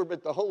counselor,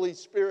 but the Holy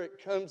Spirit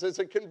comes as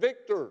a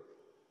convictor.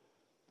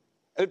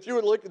 And if you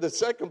would look at the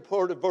second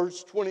part of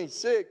verse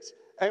 26,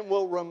 and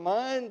will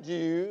remind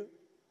you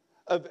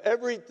of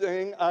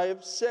everything I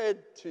have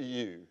said to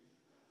you.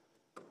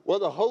 Well,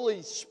 the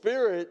Holy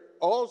Spirit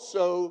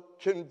also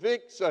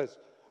convicts us.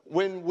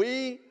 When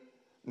we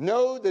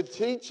know the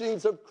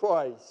teachings of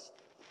Christ,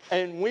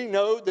 and we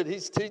know that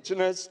he's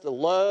teaching us to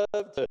love,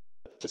 to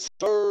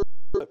serve,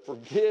 to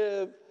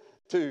forgive,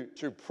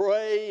 to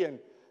pray,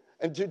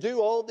 and to do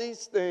all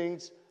these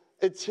things.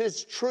 It's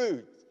His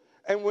truth.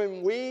 And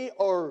when we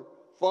are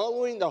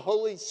following the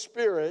Holy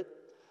Spirit,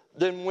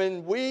 then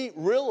when we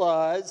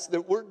realize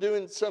that we're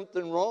doing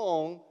something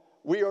wrong,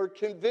 we are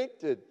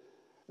convicted.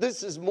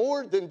 This is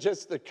more than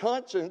just the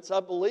conscience. I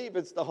believe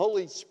it's the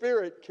Holy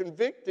Spirit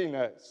convicting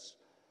us.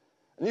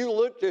 And you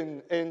look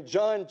in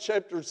John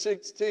chapter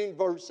 16,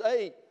 verse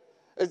 8,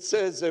 it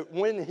says that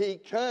when He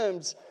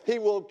comes, He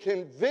will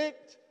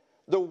convict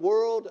the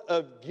world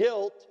of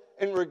guilt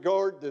in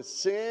regard to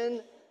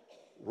sin,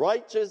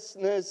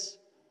 righteousness,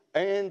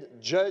 and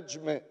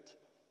judgment.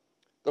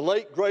 The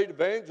late great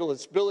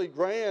evangelist Billy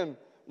Graham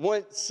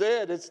once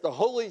said, it's the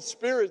Holy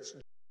Spirit's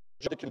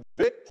job to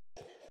convict,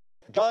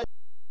 God's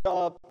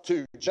job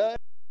to judge,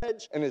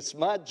 and it's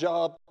my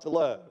job to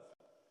love.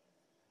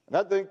 And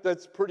I think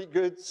that's pretty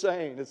good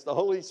saying. It's the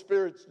Holy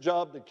Spirit's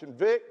job to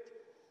convict,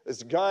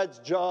 it's God's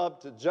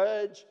job to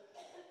judge,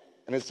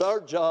 and it's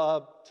our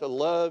job to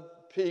love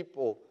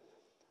people.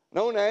 And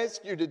I want to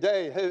ask you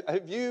today,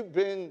 have you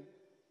been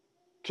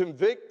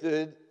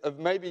convicted of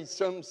maybe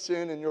some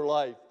sin in your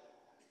life?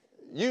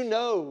 You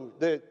know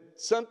that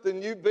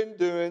something you've been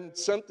doing,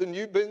 something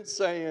you've been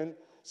saying,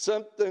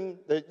 something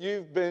that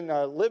you've been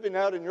living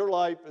out in your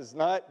life is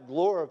not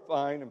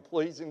glorifying and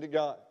pleasing to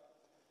God.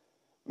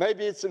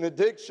 Maybe it's an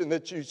addiction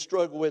that you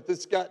struggle with.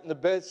 It's gotten the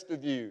best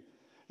of you.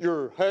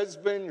 Your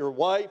husband, your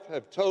wife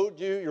have told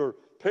you, your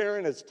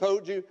parent has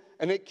told you,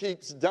 and it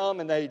keeps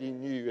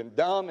dominating you and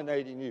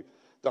dominating you.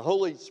 The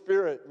Holy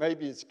Spirit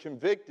maybe is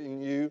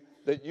convicting you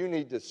that you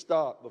need to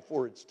stop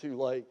before it's too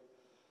late.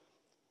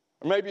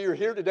 Or maybe you're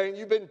here today and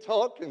you've been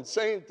talking,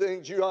 saying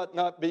things you ought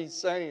not be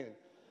saying.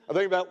 I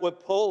think about what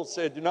Paul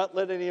said, do not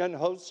let any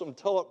unwholesome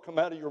talk come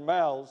out of your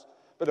mouths,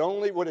 but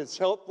only what is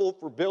helpful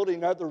for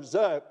building others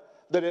up,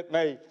 that it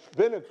may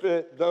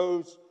benefit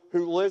those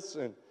who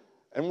listen.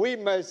 And we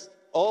must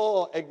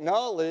all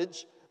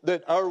acknowledge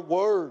that our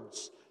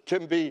words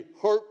can be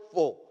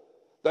hurtful.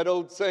 That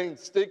old saying,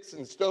 sticks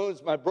and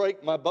stones might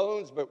break my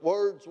bones, but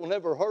words will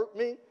never hurt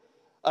me.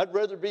 I'd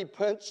rather be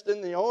punched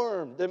in the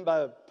arm than by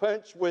a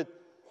punch with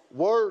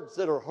words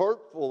that are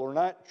hurtful or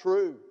not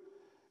true.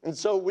 And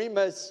so we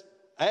must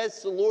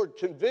ask the Lord,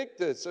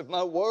 convict us if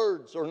my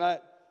words are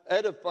not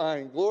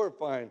edifying,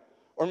 glorifying.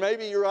 Or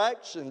maybe your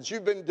actions,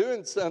 you've been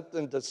doing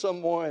something to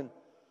someone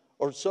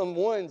or some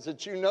ones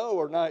that you know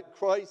are not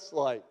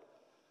Christ-like.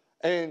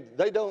 And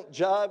they don't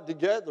jive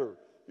together.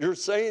 You're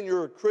saying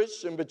you're a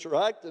Christian, but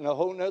you're acting a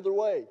whole nother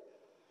way.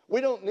 We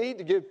don't need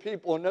to give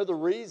people another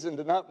reason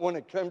to not want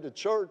to come to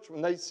church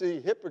when they see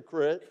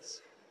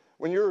hypocrites.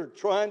 When you're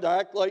trying to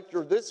act like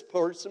you're this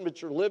person,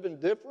 but you're living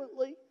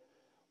differently.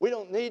 We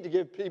don't need to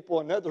give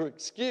people another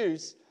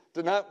excuse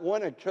to not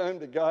want to come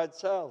to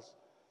God's house.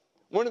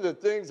 One of the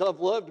things I've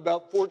loved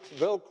about Forks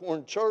of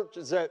Elkhorn Church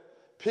is that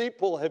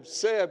people have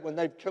said when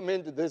they've come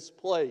into this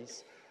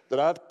place that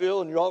I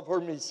feel, and you all have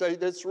heard me say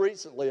this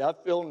recently, I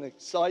feel an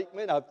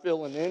excitement, I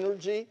feel an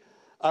energy,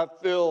 I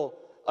feel,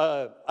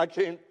 I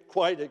can't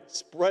quite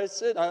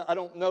express it, I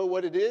don't know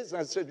what it is. And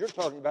I said, you're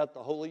talking about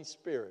the Holy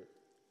Spirit.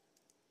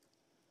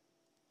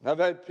 And I've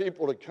had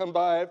people to come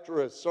by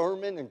after a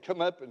sermon and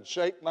come up and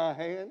shake my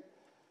hand.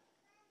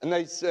 And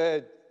they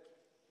said,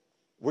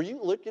 were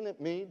you looking at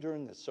me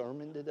during the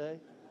sermon today?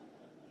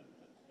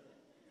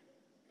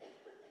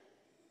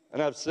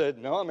 And I've said,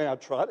 no, I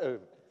try to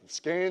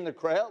scan the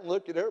crowd and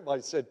look at everybody.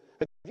 I said,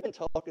 have you been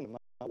talking to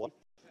my wife?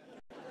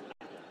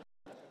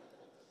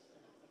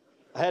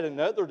 I had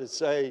another to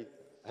say,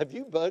 have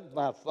you bugged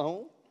my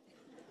phone?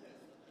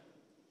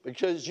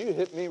 Because you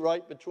hit me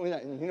right between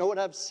that. And you know what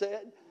I've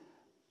said?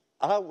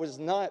 I was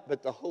not,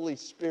 but the Holy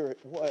Spirit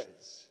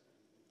was.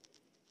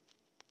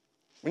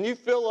 When you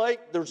feel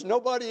like there's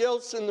nobody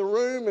else in the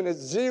room and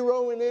it's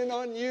zeroing in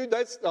on you,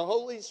 that's the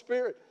Holy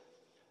Spirit.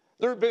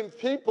 There have been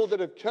people that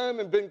have come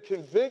and been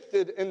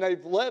convicted and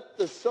they've left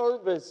the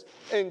service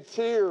in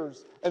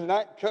tears and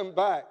not come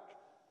back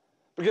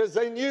because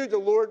they knew the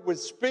Lord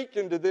was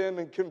speaking to them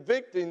and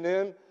convicting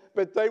them,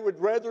 but they would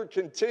rather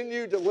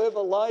continue to live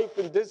a life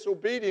in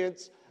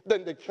disobedience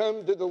than to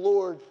come to the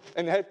Lord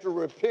and have to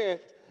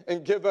repent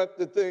and give up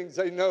the things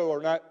they know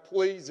are not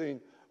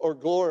pleasing or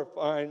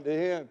glorifying to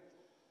Him.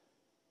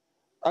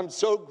 I'm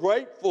so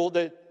grateful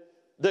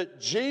that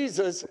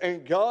Jesus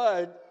and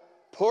God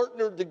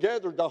partnered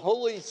together. The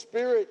Holy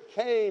Spirit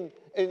came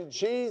in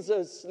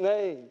Jesus'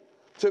 name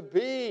to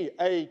be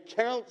a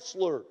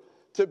counselor,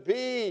 to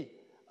be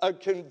a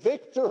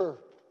convictor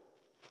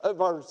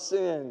of our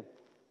sin.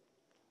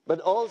 But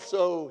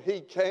also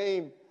He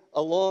came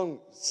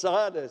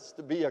alongside us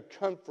to be a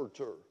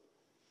comforter,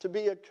 to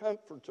be a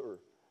comforter.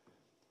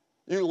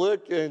 You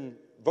look in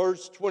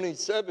verse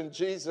 27,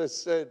 Jesus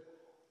said,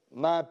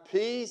 my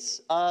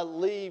peace I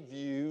leave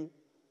you,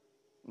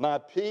 my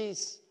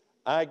peace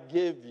I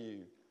give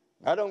you.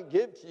 I don't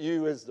give to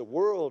you as the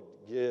world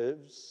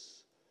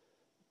gives.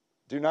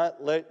 Do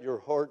not let your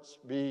hearts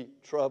be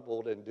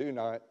troubled and do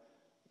not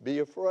be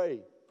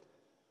afraid.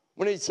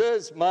 When he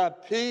says, my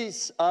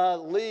peace I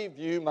leave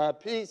you, my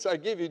peace I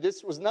give you,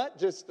 this was not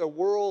just a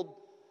world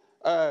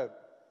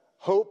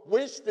hope,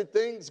 wish that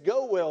things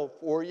go well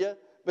for you,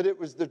 but it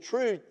was the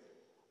truth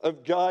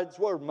of God's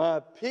word. My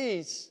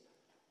peace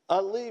I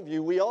leave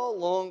you. We all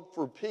long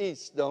for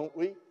peace, don't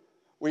we?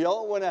 We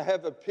all want to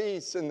have a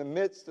peace in the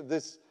midst of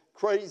this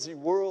crazy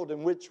world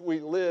in which we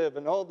live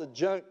and all the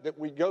junk that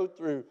we go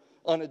through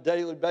on a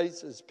daily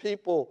basis.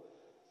 People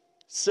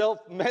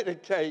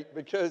self-medicate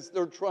because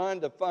they're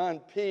trying to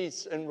find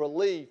peace and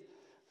relief.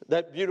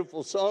 That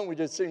beautiful song we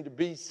just sing, to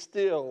be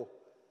still,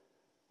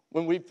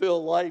 when we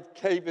feel life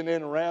caving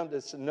in around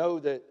us, and know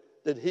that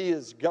he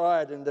is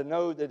God, and to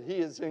know that he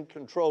is in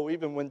control,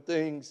 even when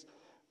things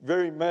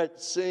very much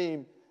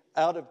seem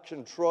out of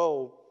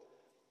control.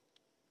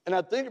 And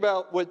I think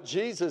about what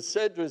Jesus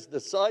said to his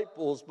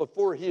disciples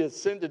before he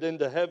ascended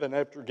into heaven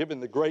after giving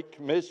the Great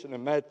Commission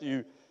in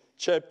Matthew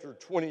chapter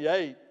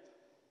 28.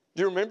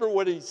 Do you remember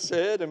what he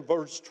said in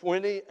verse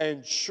 20?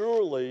 And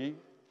surely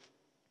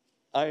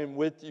I am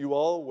with you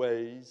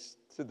always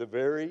to the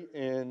very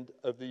end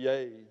of the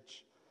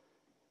age.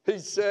 He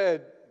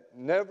said,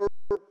 never,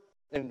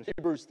 in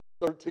Hebrews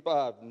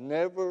 13:5,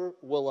 never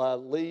will I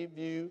leave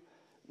you,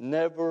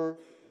 never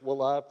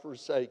will I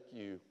forsake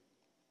you.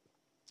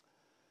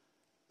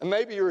 And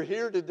maybe you're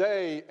here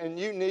today and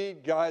you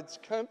need God's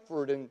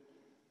comfort, and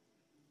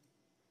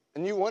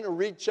you want to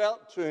reach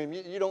out to him.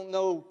 You don't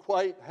know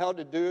quite how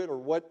to do it or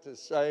what to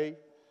say.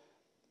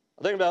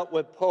 I think about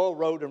what Paul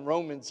wrote in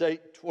Romans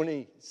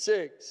 8:26.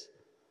 It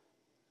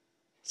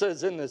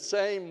says, in the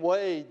same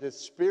way, the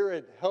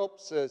Spirit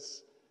helps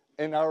us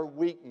in our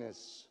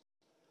weakness.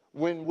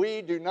 When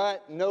we do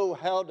not know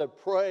how to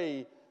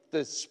pray,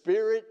 the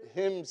Spirit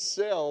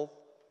himself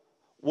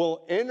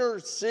will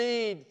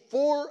intercede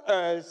for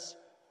us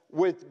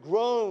with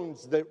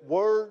groans that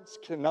words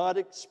cannot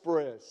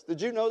express.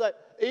 Did you know that?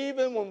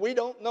 Even when we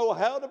don't know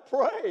how to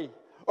pray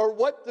or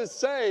what to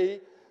say,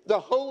 the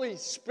Holy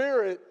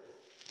Spirit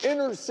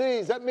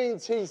intercedes. That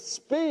means he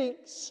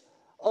speaks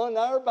on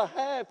our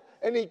behalf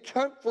and he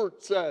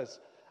comforts us.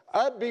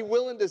 I'd be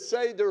willing to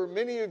say there are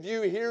many of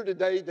you here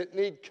today that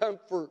need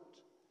comfort.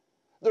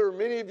 There are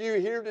many of you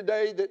here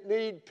today that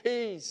need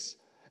peace.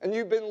 And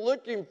you've been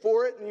looking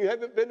for it and you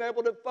haven't been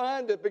able to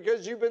find it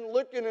because you've been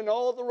looking in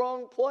all the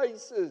wrong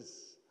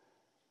places.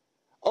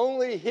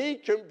 Only he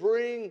can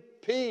bring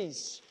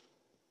peace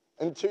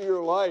into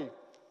your life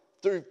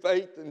through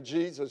faith in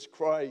Jesus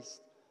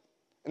Christ.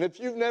 And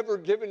if you've never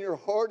given your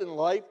heart and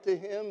life to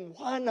him,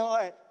 why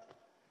not?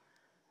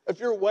 If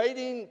you're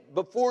waiting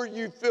before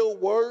you feel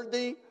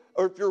worthy,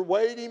 or if you're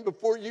waiting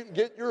before you can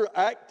get your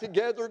act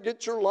together,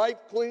 get your life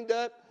cleaned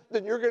up,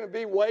 then you're going to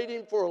be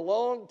waiting for a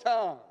long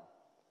time.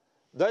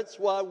 That's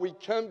why we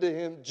come to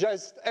him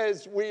just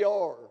as we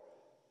are.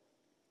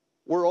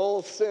 We're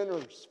all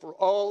sinners, for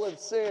all have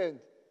sinned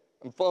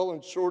and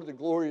fallen short of the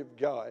glory of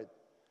God.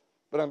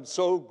 But I'm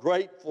so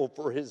grateful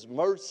for his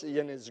mercy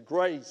and his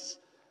grace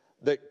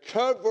that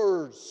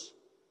covers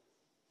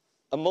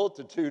a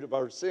multitude of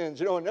our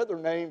sins. You know, another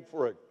name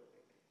for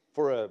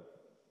a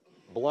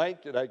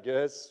blanket, I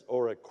guess,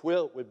 or a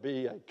quilt would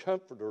be a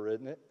comforter,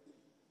 isn't it?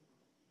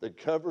 That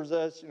covers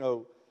us. You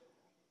know,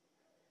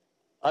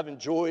 I've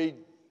enjoyed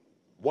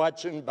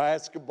watching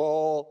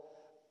basketball.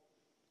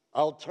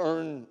 I'll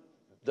turn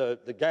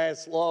the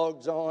gas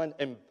logs on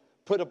and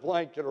put a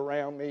blanket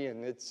around me,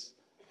 and it's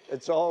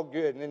all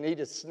good. And I need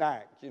a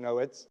snack. You know,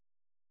 it's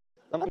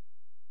right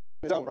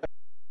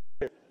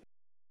here.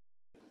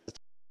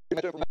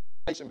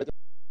 Information, but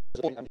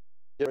I'm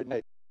getting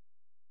ready.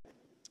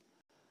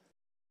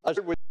 I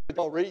shared with you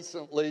all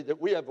recently that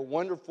we have a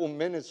wonderful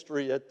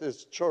ministry at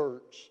this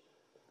church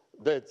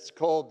that's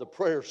called the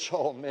Prayer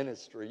Shawl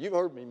Ministry. You've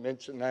heard me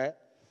mention that.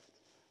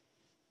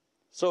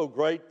 So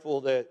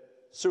grateful that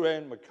Sue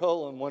Ann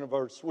McCullum, one of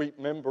our sweet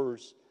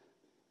members,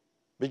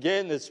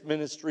 began this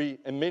ministry,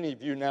 and many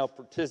of you now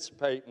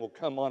participate and will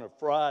come on a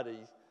Friday,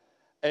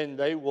 and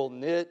they will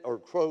knit or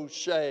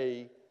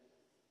crochet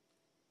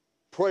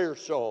prayer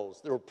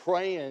shawls. They're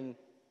praying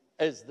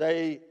as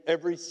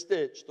every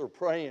stitch, they're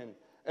praying.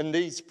 And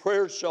these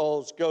prayer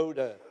shawls go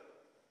to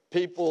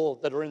people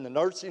that are in the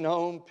nursing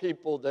home,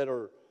 people that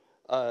are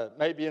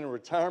maybe in a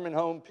retirement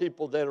home,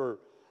 people that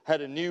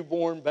had a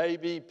newborn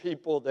baby,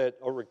 people that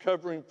are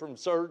recovering from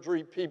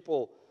surgery,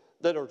 people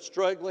that are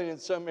struggling in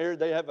some area.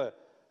 They have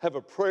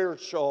a prayer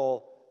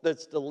shawl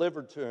that's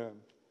delivered to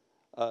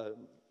them.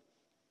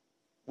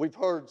 We've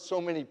heard so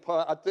many,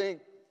 I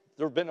think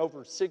there have been over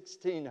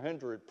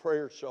 1,600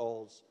 prayer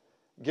shawls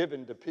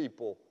given to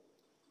people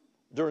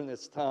during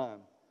this time.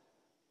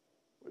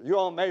 You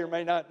all may or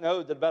may not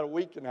know that about a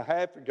week and a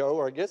half ago,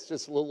 or I guess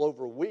just a little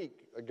over a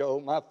week ago,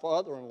 my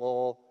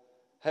father-in-law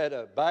had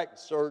a back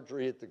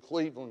surgery at the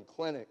Cleveland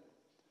Clinic.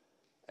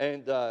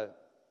 And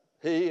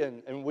he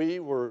and we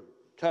were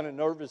kind of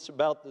nervous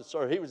about this.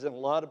 He was in a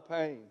lot of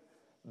pain,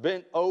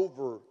 bent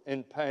over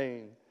in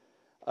pain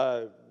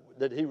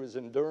that he was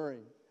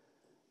enduring.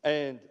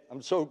 And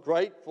I'm so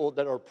grateful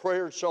that our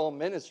prayer shawl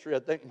ministry, I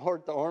think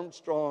Martha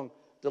Armstrong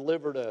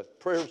delivered a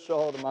prayer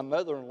shawl to my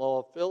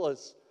mother-in-law,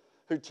 Phyllis,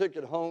 who took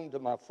it home to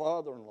my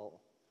father-in-law.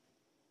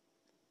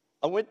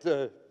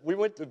 We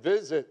went to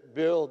visit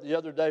Bill the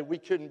other day. We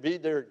couldn't be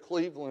there at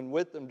Cleveland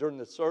with him during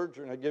the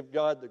surgery, and I give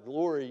God the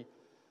glory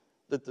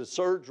that the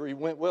surgery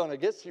went well. And I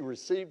guess he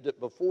received it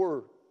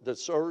before the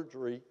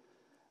surgery.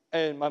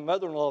 And my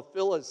mother-in-law,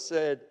 Phyllis,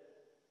 said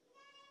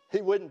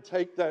he wouldn't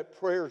take that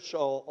prayer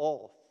shawl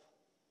off.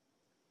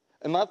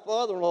 And my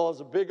father-in-law is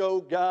a big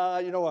old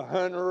guy, a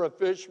hunter, a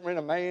fisherman,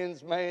 a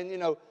man's man,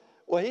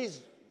 Well,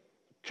 he's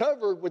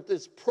covered with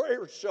this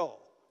prayer shawl.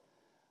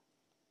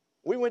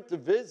 We went to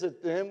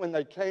visit them when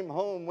they came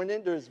home, went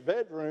into his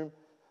bedroom.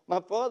 My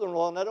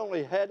father-in-law not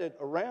only had it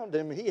around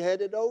him, he had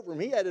it over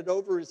him. He had it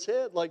over his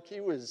head like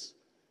he was,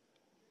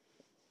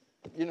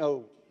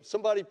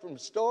 somebody from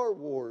Star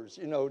Wars,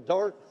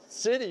 Darth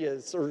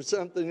Sidious or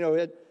something.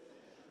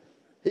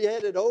 He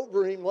had it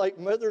over him like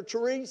Mother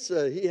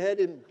Teresa. He had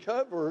him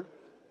covered.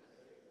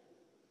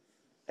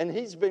 And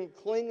he's been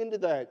clinging to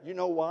that. You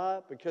know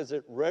why? Because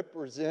it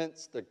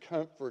represents the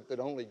comfort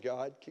that only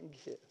God can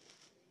give.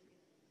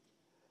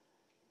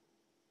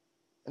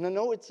 And I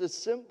know it's a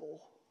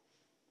symbol,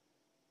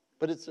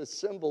 but it's a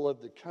symbol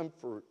of the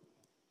comfort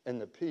and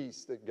the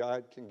peace that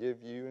God can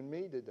give you and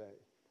me today.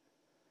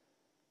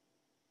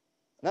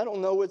 And I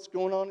don't know what's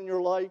going on in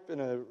your life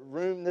in a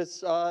room this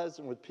size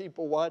and with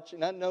people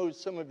watching. I know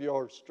some of you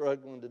are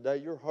struggling today.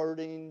 You're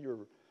hurting.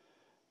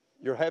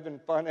 You're having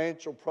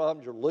financial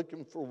problems. You're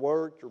looking for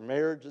work. Your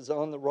marriage is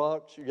on the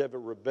rocks. You have a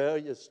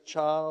rebellious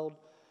child.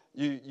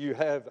 You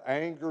have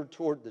anger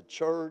toward the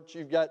church.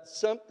 You've got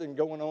something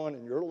going on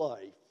in your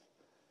life.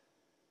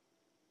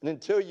 And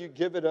until you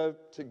give it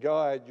up to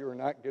God, you're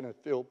not going to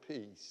feel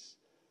peace.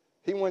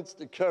 He wants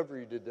to cover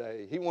you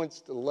today. He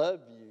wants to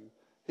love you.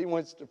 He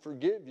wants to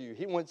forgive you.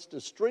 He wants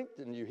to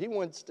strengthen you. He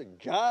wants to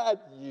guide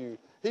you.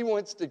 He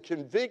wants to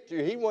convict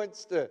you. He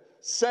wants to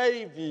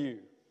save you.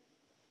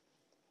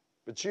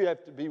 But you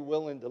have to be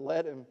willing to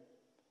let him.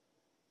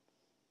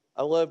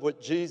 I love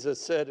what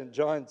Jesus said in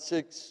John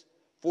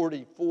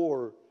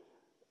 6:44.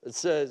 It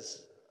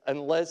says,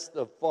 unless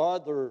the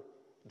Father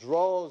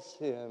draws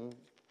him,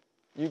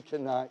 you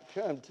cannot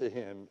come to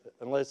him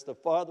unless the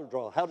Father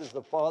draws. How does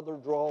the Father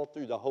draw?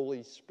 Through the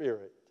Holy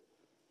Spirit.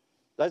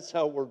 That's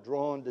how we're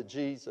drawn to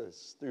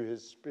Jesus, through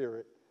his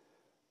Spirit.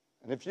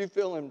 And if you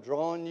feel him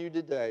drawing you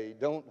today,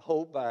 don't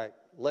hold back.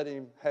 Let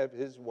him have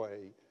his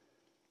way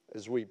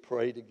as we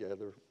pray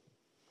together.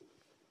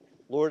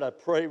 Lord, I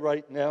pray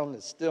right now in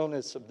the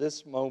stillness of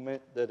this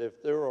moment that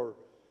if there are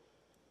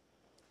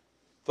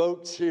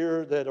folks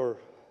here that are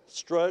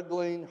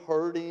struggling,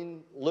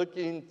 hurting,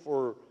 looking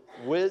for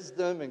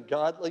wisdom and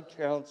godly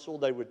counsel,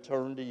 they would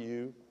turn to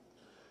you.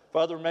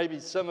 Father, maybe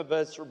some of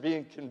us are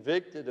being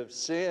convicted of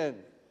sin.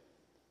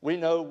 We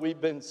know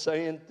we've been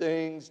saying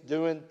things,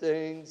 doing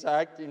things,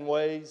 acting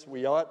ways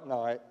we ought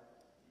not.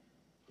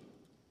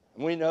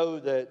 And we know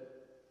that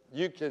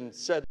you can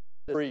set us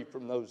free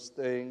from those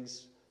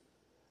things.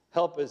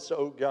 Help us,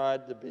 oh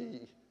God, to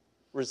be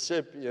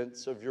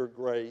recipients of your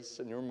grace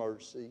and your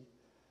mercy.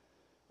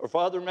 Or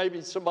Father,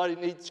 maybe somebody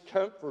needs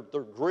comfort.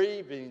 They're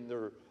grieving,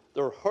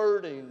 they're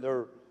hurting,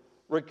 they're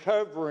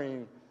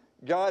recovering.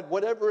 God,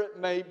 whatever it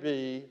may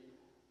be,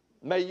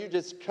 may you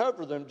just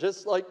cover them,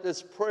 just like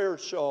this prayer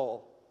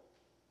shawl.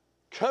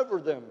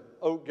 Cover them,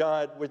 oh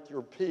God, with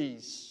your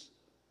peace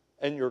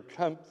and your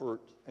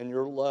comfort and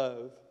your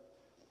love.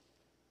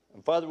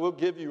 And Father, we'll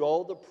give you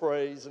all the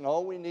praise, and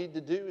all we need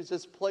to do is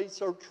just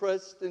place our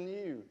trust in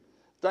you.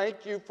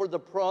 Thank you for the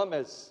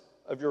promise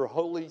of your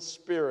Holy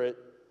Spirit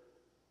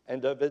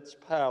and of its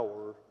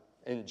power.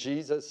 In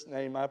Jesus'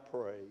 name I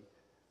pray.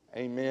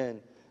 Amen.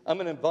 I'm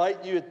going to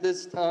invite you at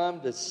this time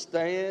to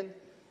stand,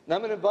 and I'm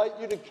going to invite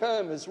you to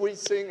come as we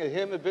sing a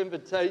hymn of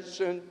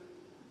invitation.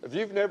 If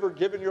you've never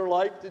given your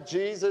life to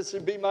Jesus,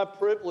 it'd be my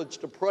privilege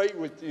to pray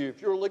with you.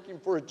 If you're looking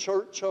for a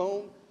church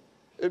home,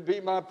 it'd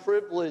be my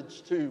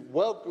privilege to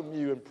welcome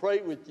you and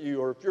pray with you.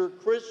 Or if you're a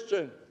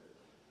Christian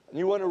and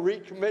you want to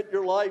recommit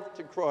your life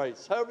to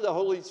Christ, however the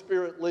Holy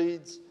Spirit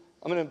leads,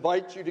 I'm going to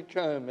invite you to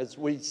come as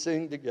we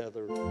sing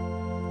together.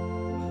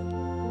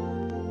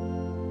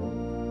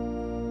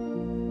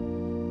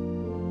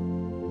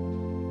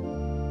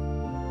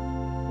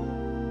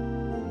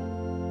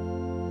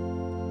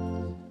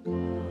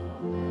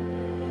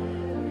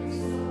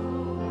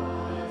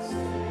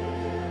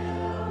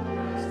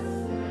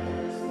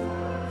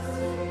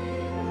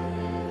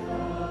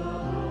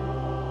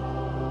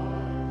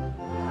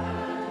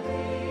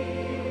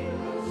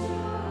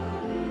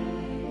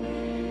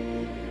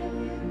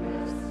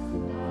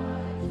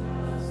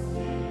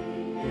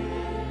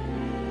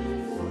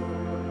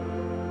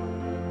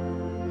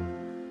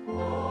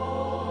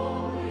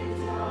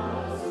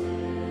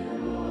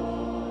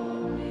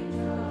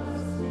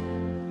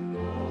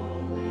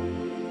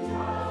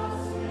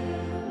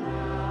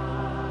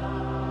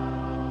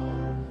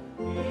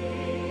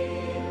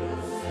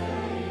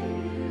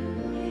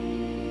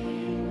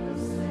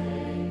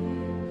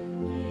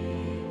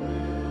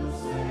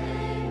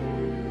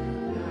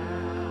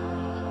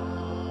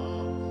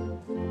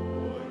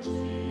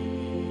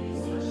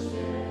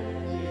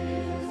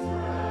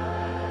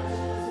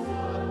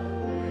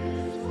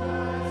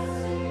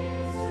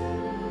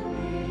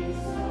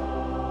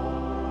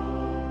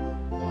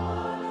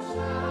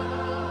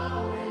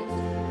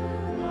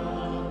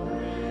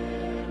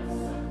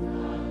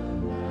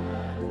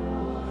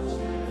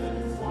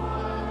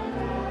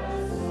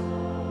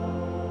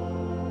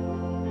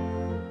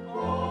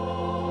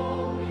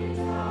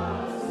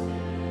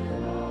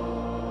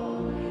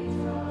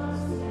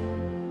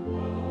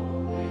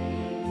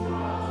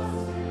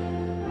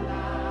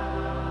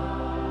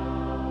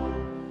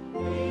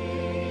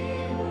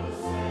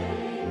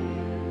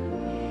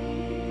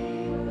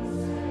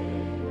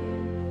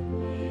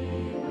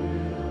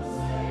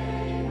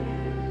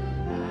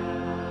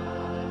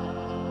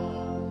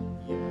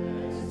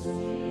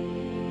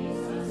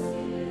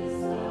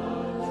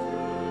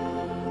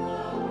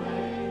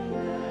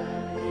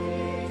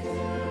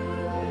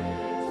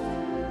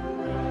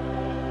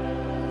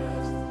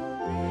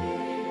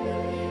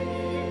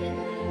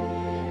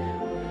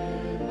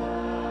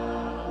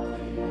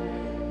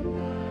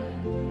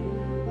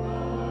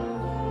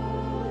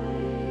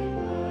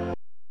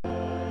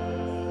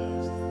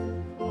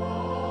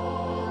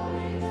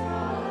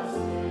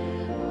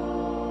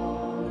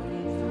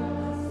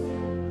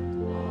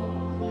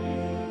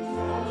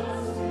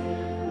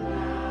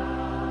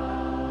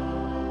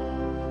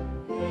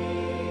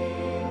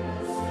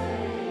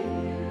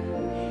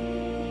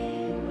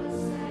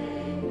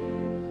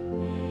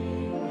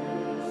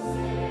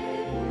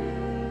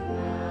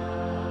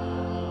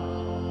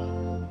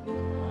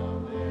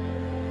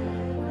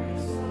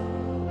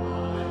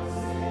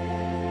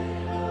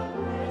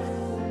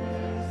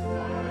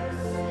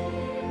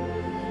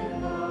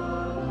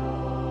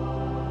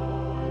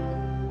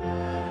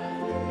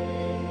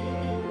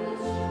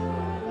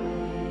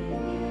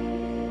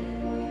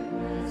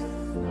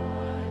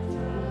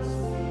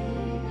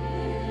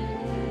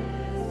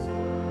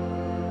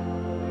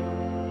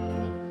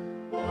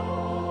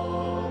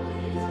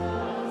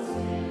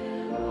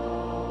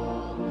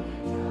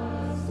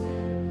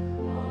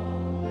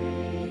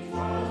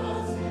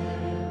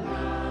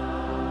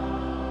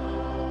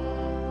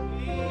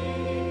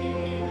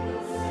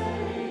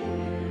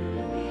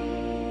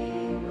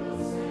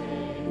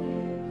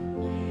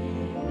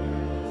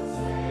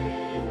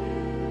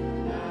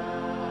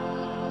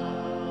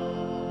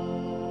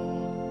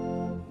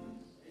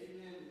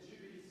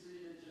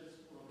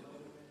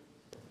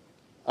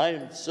 I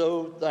am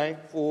so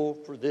thankful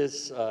for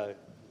this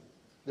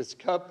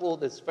couple,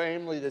 this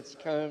family that's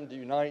come to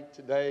unite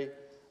today.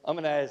 I'm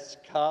going to ask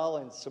Kyle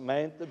and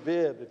Samantha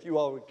Bibb if you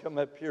all would come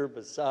up here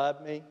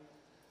beside me.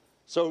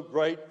 So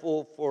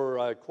grateful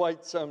for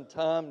quite some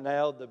time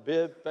now. The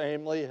Bibb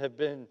family have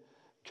been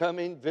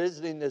coming,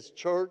 visiting this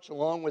church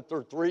along with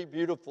their 3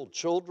 beautiful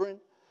children.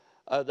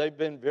 They've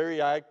been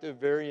very active,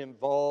 very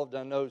involved.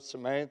 I know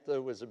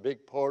Samantha was a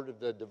big part of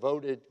the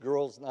Devoted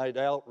Girls Night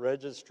Out,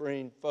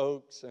 registering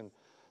folks, and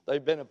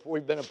we've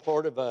been a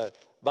part of a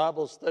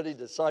Bible study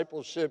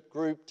discipleship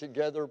group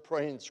together,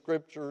 praying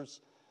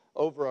scriptures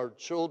over our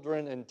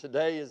children. And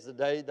today is the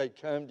day they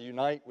come to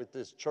unite with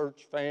this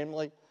church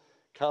family.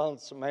 Kyle and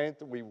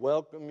Samantha, we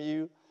welcome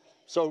you.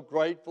 So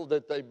grateful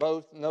that they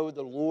both know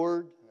the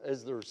Lord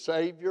as their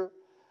Savior.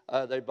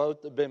 They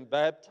both have been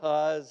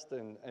baptized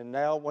and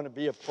now want to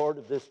be a part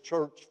of this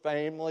church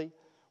family.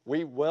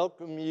 We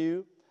welcome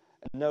you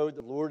and know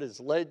the Lord has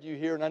led you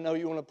here. And I know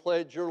you want to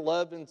pledge your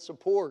love and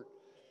support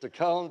to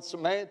Kyle and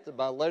Samantha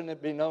by letting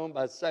it be known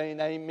by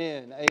saying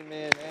amen.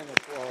 Amen and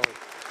applause.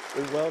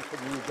 We welcome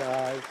you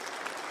guys.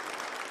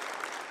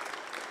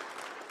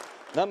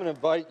 And I'm going to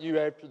invite you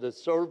after the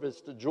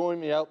service to join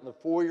me out in the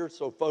foyer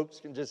so folks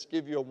can just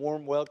give you a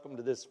warm welcome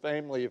to this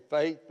family of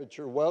faith. But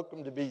you're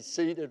welcome to be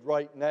seated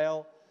right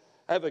now.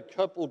 I have a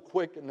couple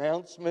quick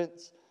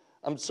announcements.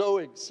 I'm so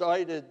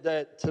excited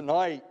that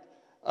tonight,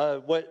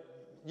 what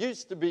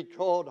used to be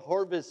called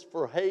Harvest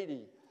for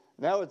Haiti,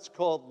 now it's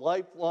called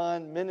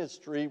Lifeline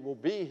Ministry, will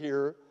be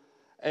here.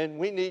 And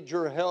we need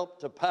your help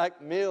to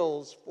pack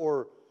meals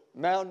for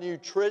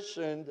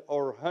malnutritioned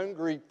or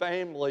hungry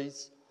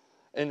families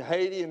in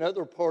Haiti and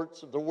other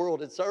parts of the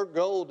world. It's our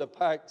goal to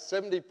pack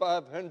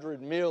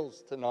 7,500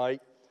 meals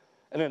tonight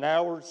in an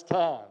hour's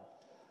time.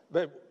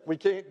 But we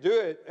can't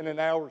do it in an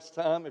hour's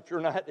time if you're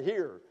not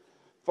here.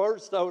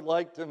 First, I would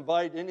like to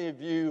invite any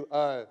of you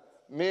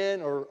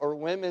men or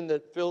women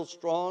that feel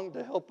strong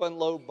to help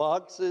unload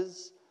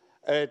boxes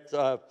at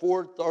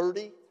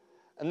 4:30.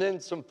 And then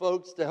some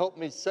folks to help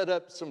me set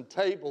up some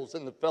tables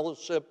in the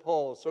fellowship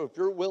hall. So if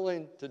you're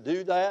willing to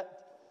do that,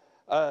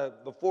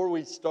 before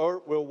we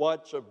start, we'll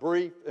watch a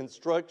brief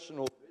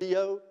instructional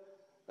video.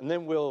 And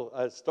then we'll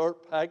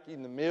start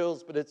packing the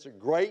meals. But it's a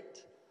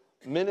great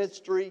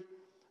ministry.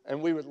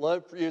 And we would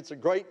love for you. It's a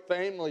great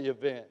family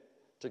event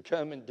to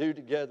come and do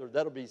together.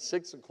 That'll be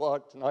 6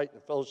 o'clock tonight in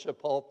the fellowship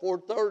hall,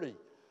 4:30.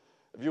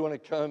 If you want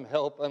to come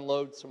help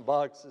unload some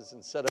boxes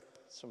and set up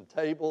some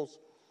tables.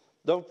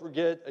 Don't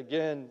forget,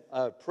 again,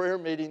 prayer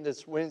meeting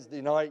this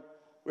Wednesday night.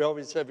 We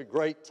always have a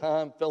great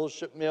time.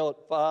 Fellowship meal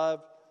at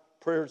 5,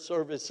 prayer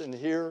service in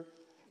here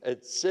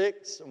at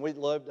 6. And we'd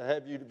love to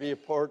have you to be a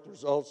part.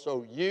 There's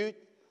also youth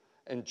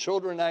and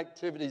children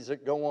activities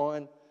that go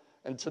on.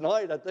 And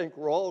tonight, I think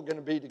we're all going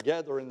to be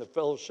together in the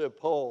fellowship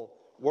hall,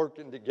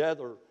 working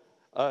together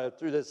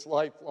through this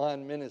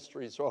Lifeline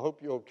ministry. So I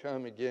hope you'll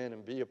come again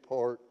and be a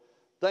part.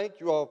 Thank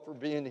you all for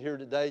being here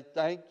today.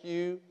 Thank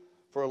you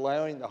for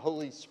allowing the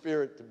Holy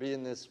Spirit to be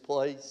in this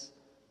place.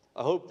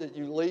 I hope that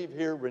you leave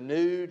here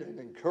renewed and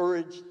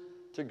encouraged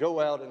to go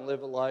out and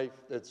live a life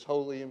that's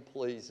holy and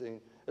pleasing.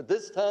 At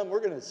this time, we're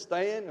going to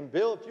stand. And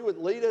Bill, if you would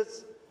lead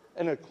us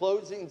in a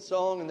closing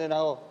song, and then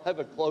I'll have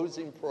a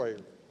closing prayer.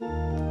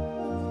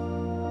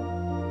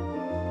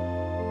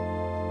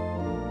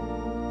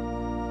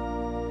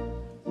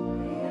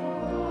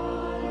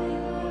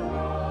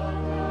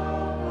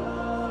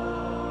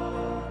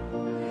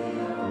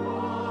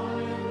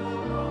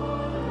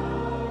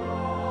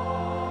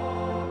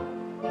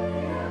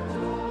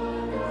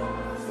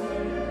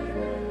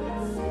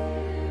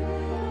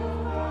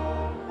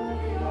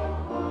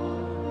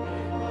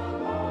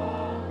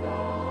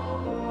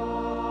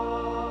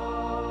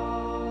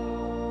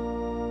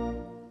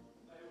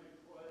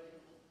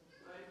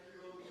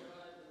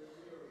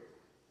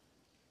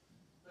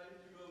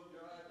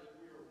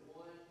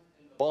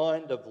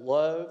 Bond of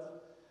love.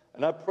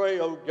 And I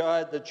pray, oh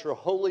God, that your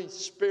Holy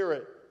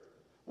Spirit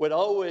would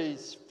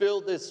always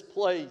fill this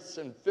place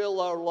and fill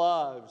our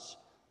lives,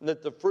 and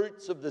that the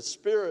fruits of the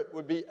Spirit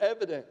would be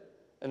evident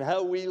in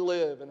how we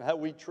live and how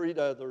we treat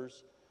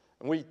others.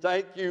 And we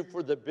thank you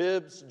for the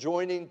Bibbs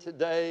joining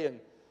today,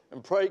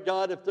 and pray,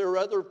 God, if there are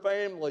other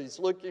families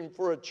looking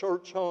for a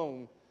church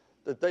home,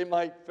 that they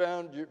might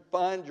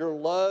find your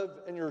love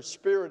and your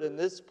Spirit in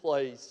this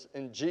place.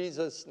 In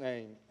Jesus'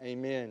 name,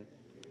 amen.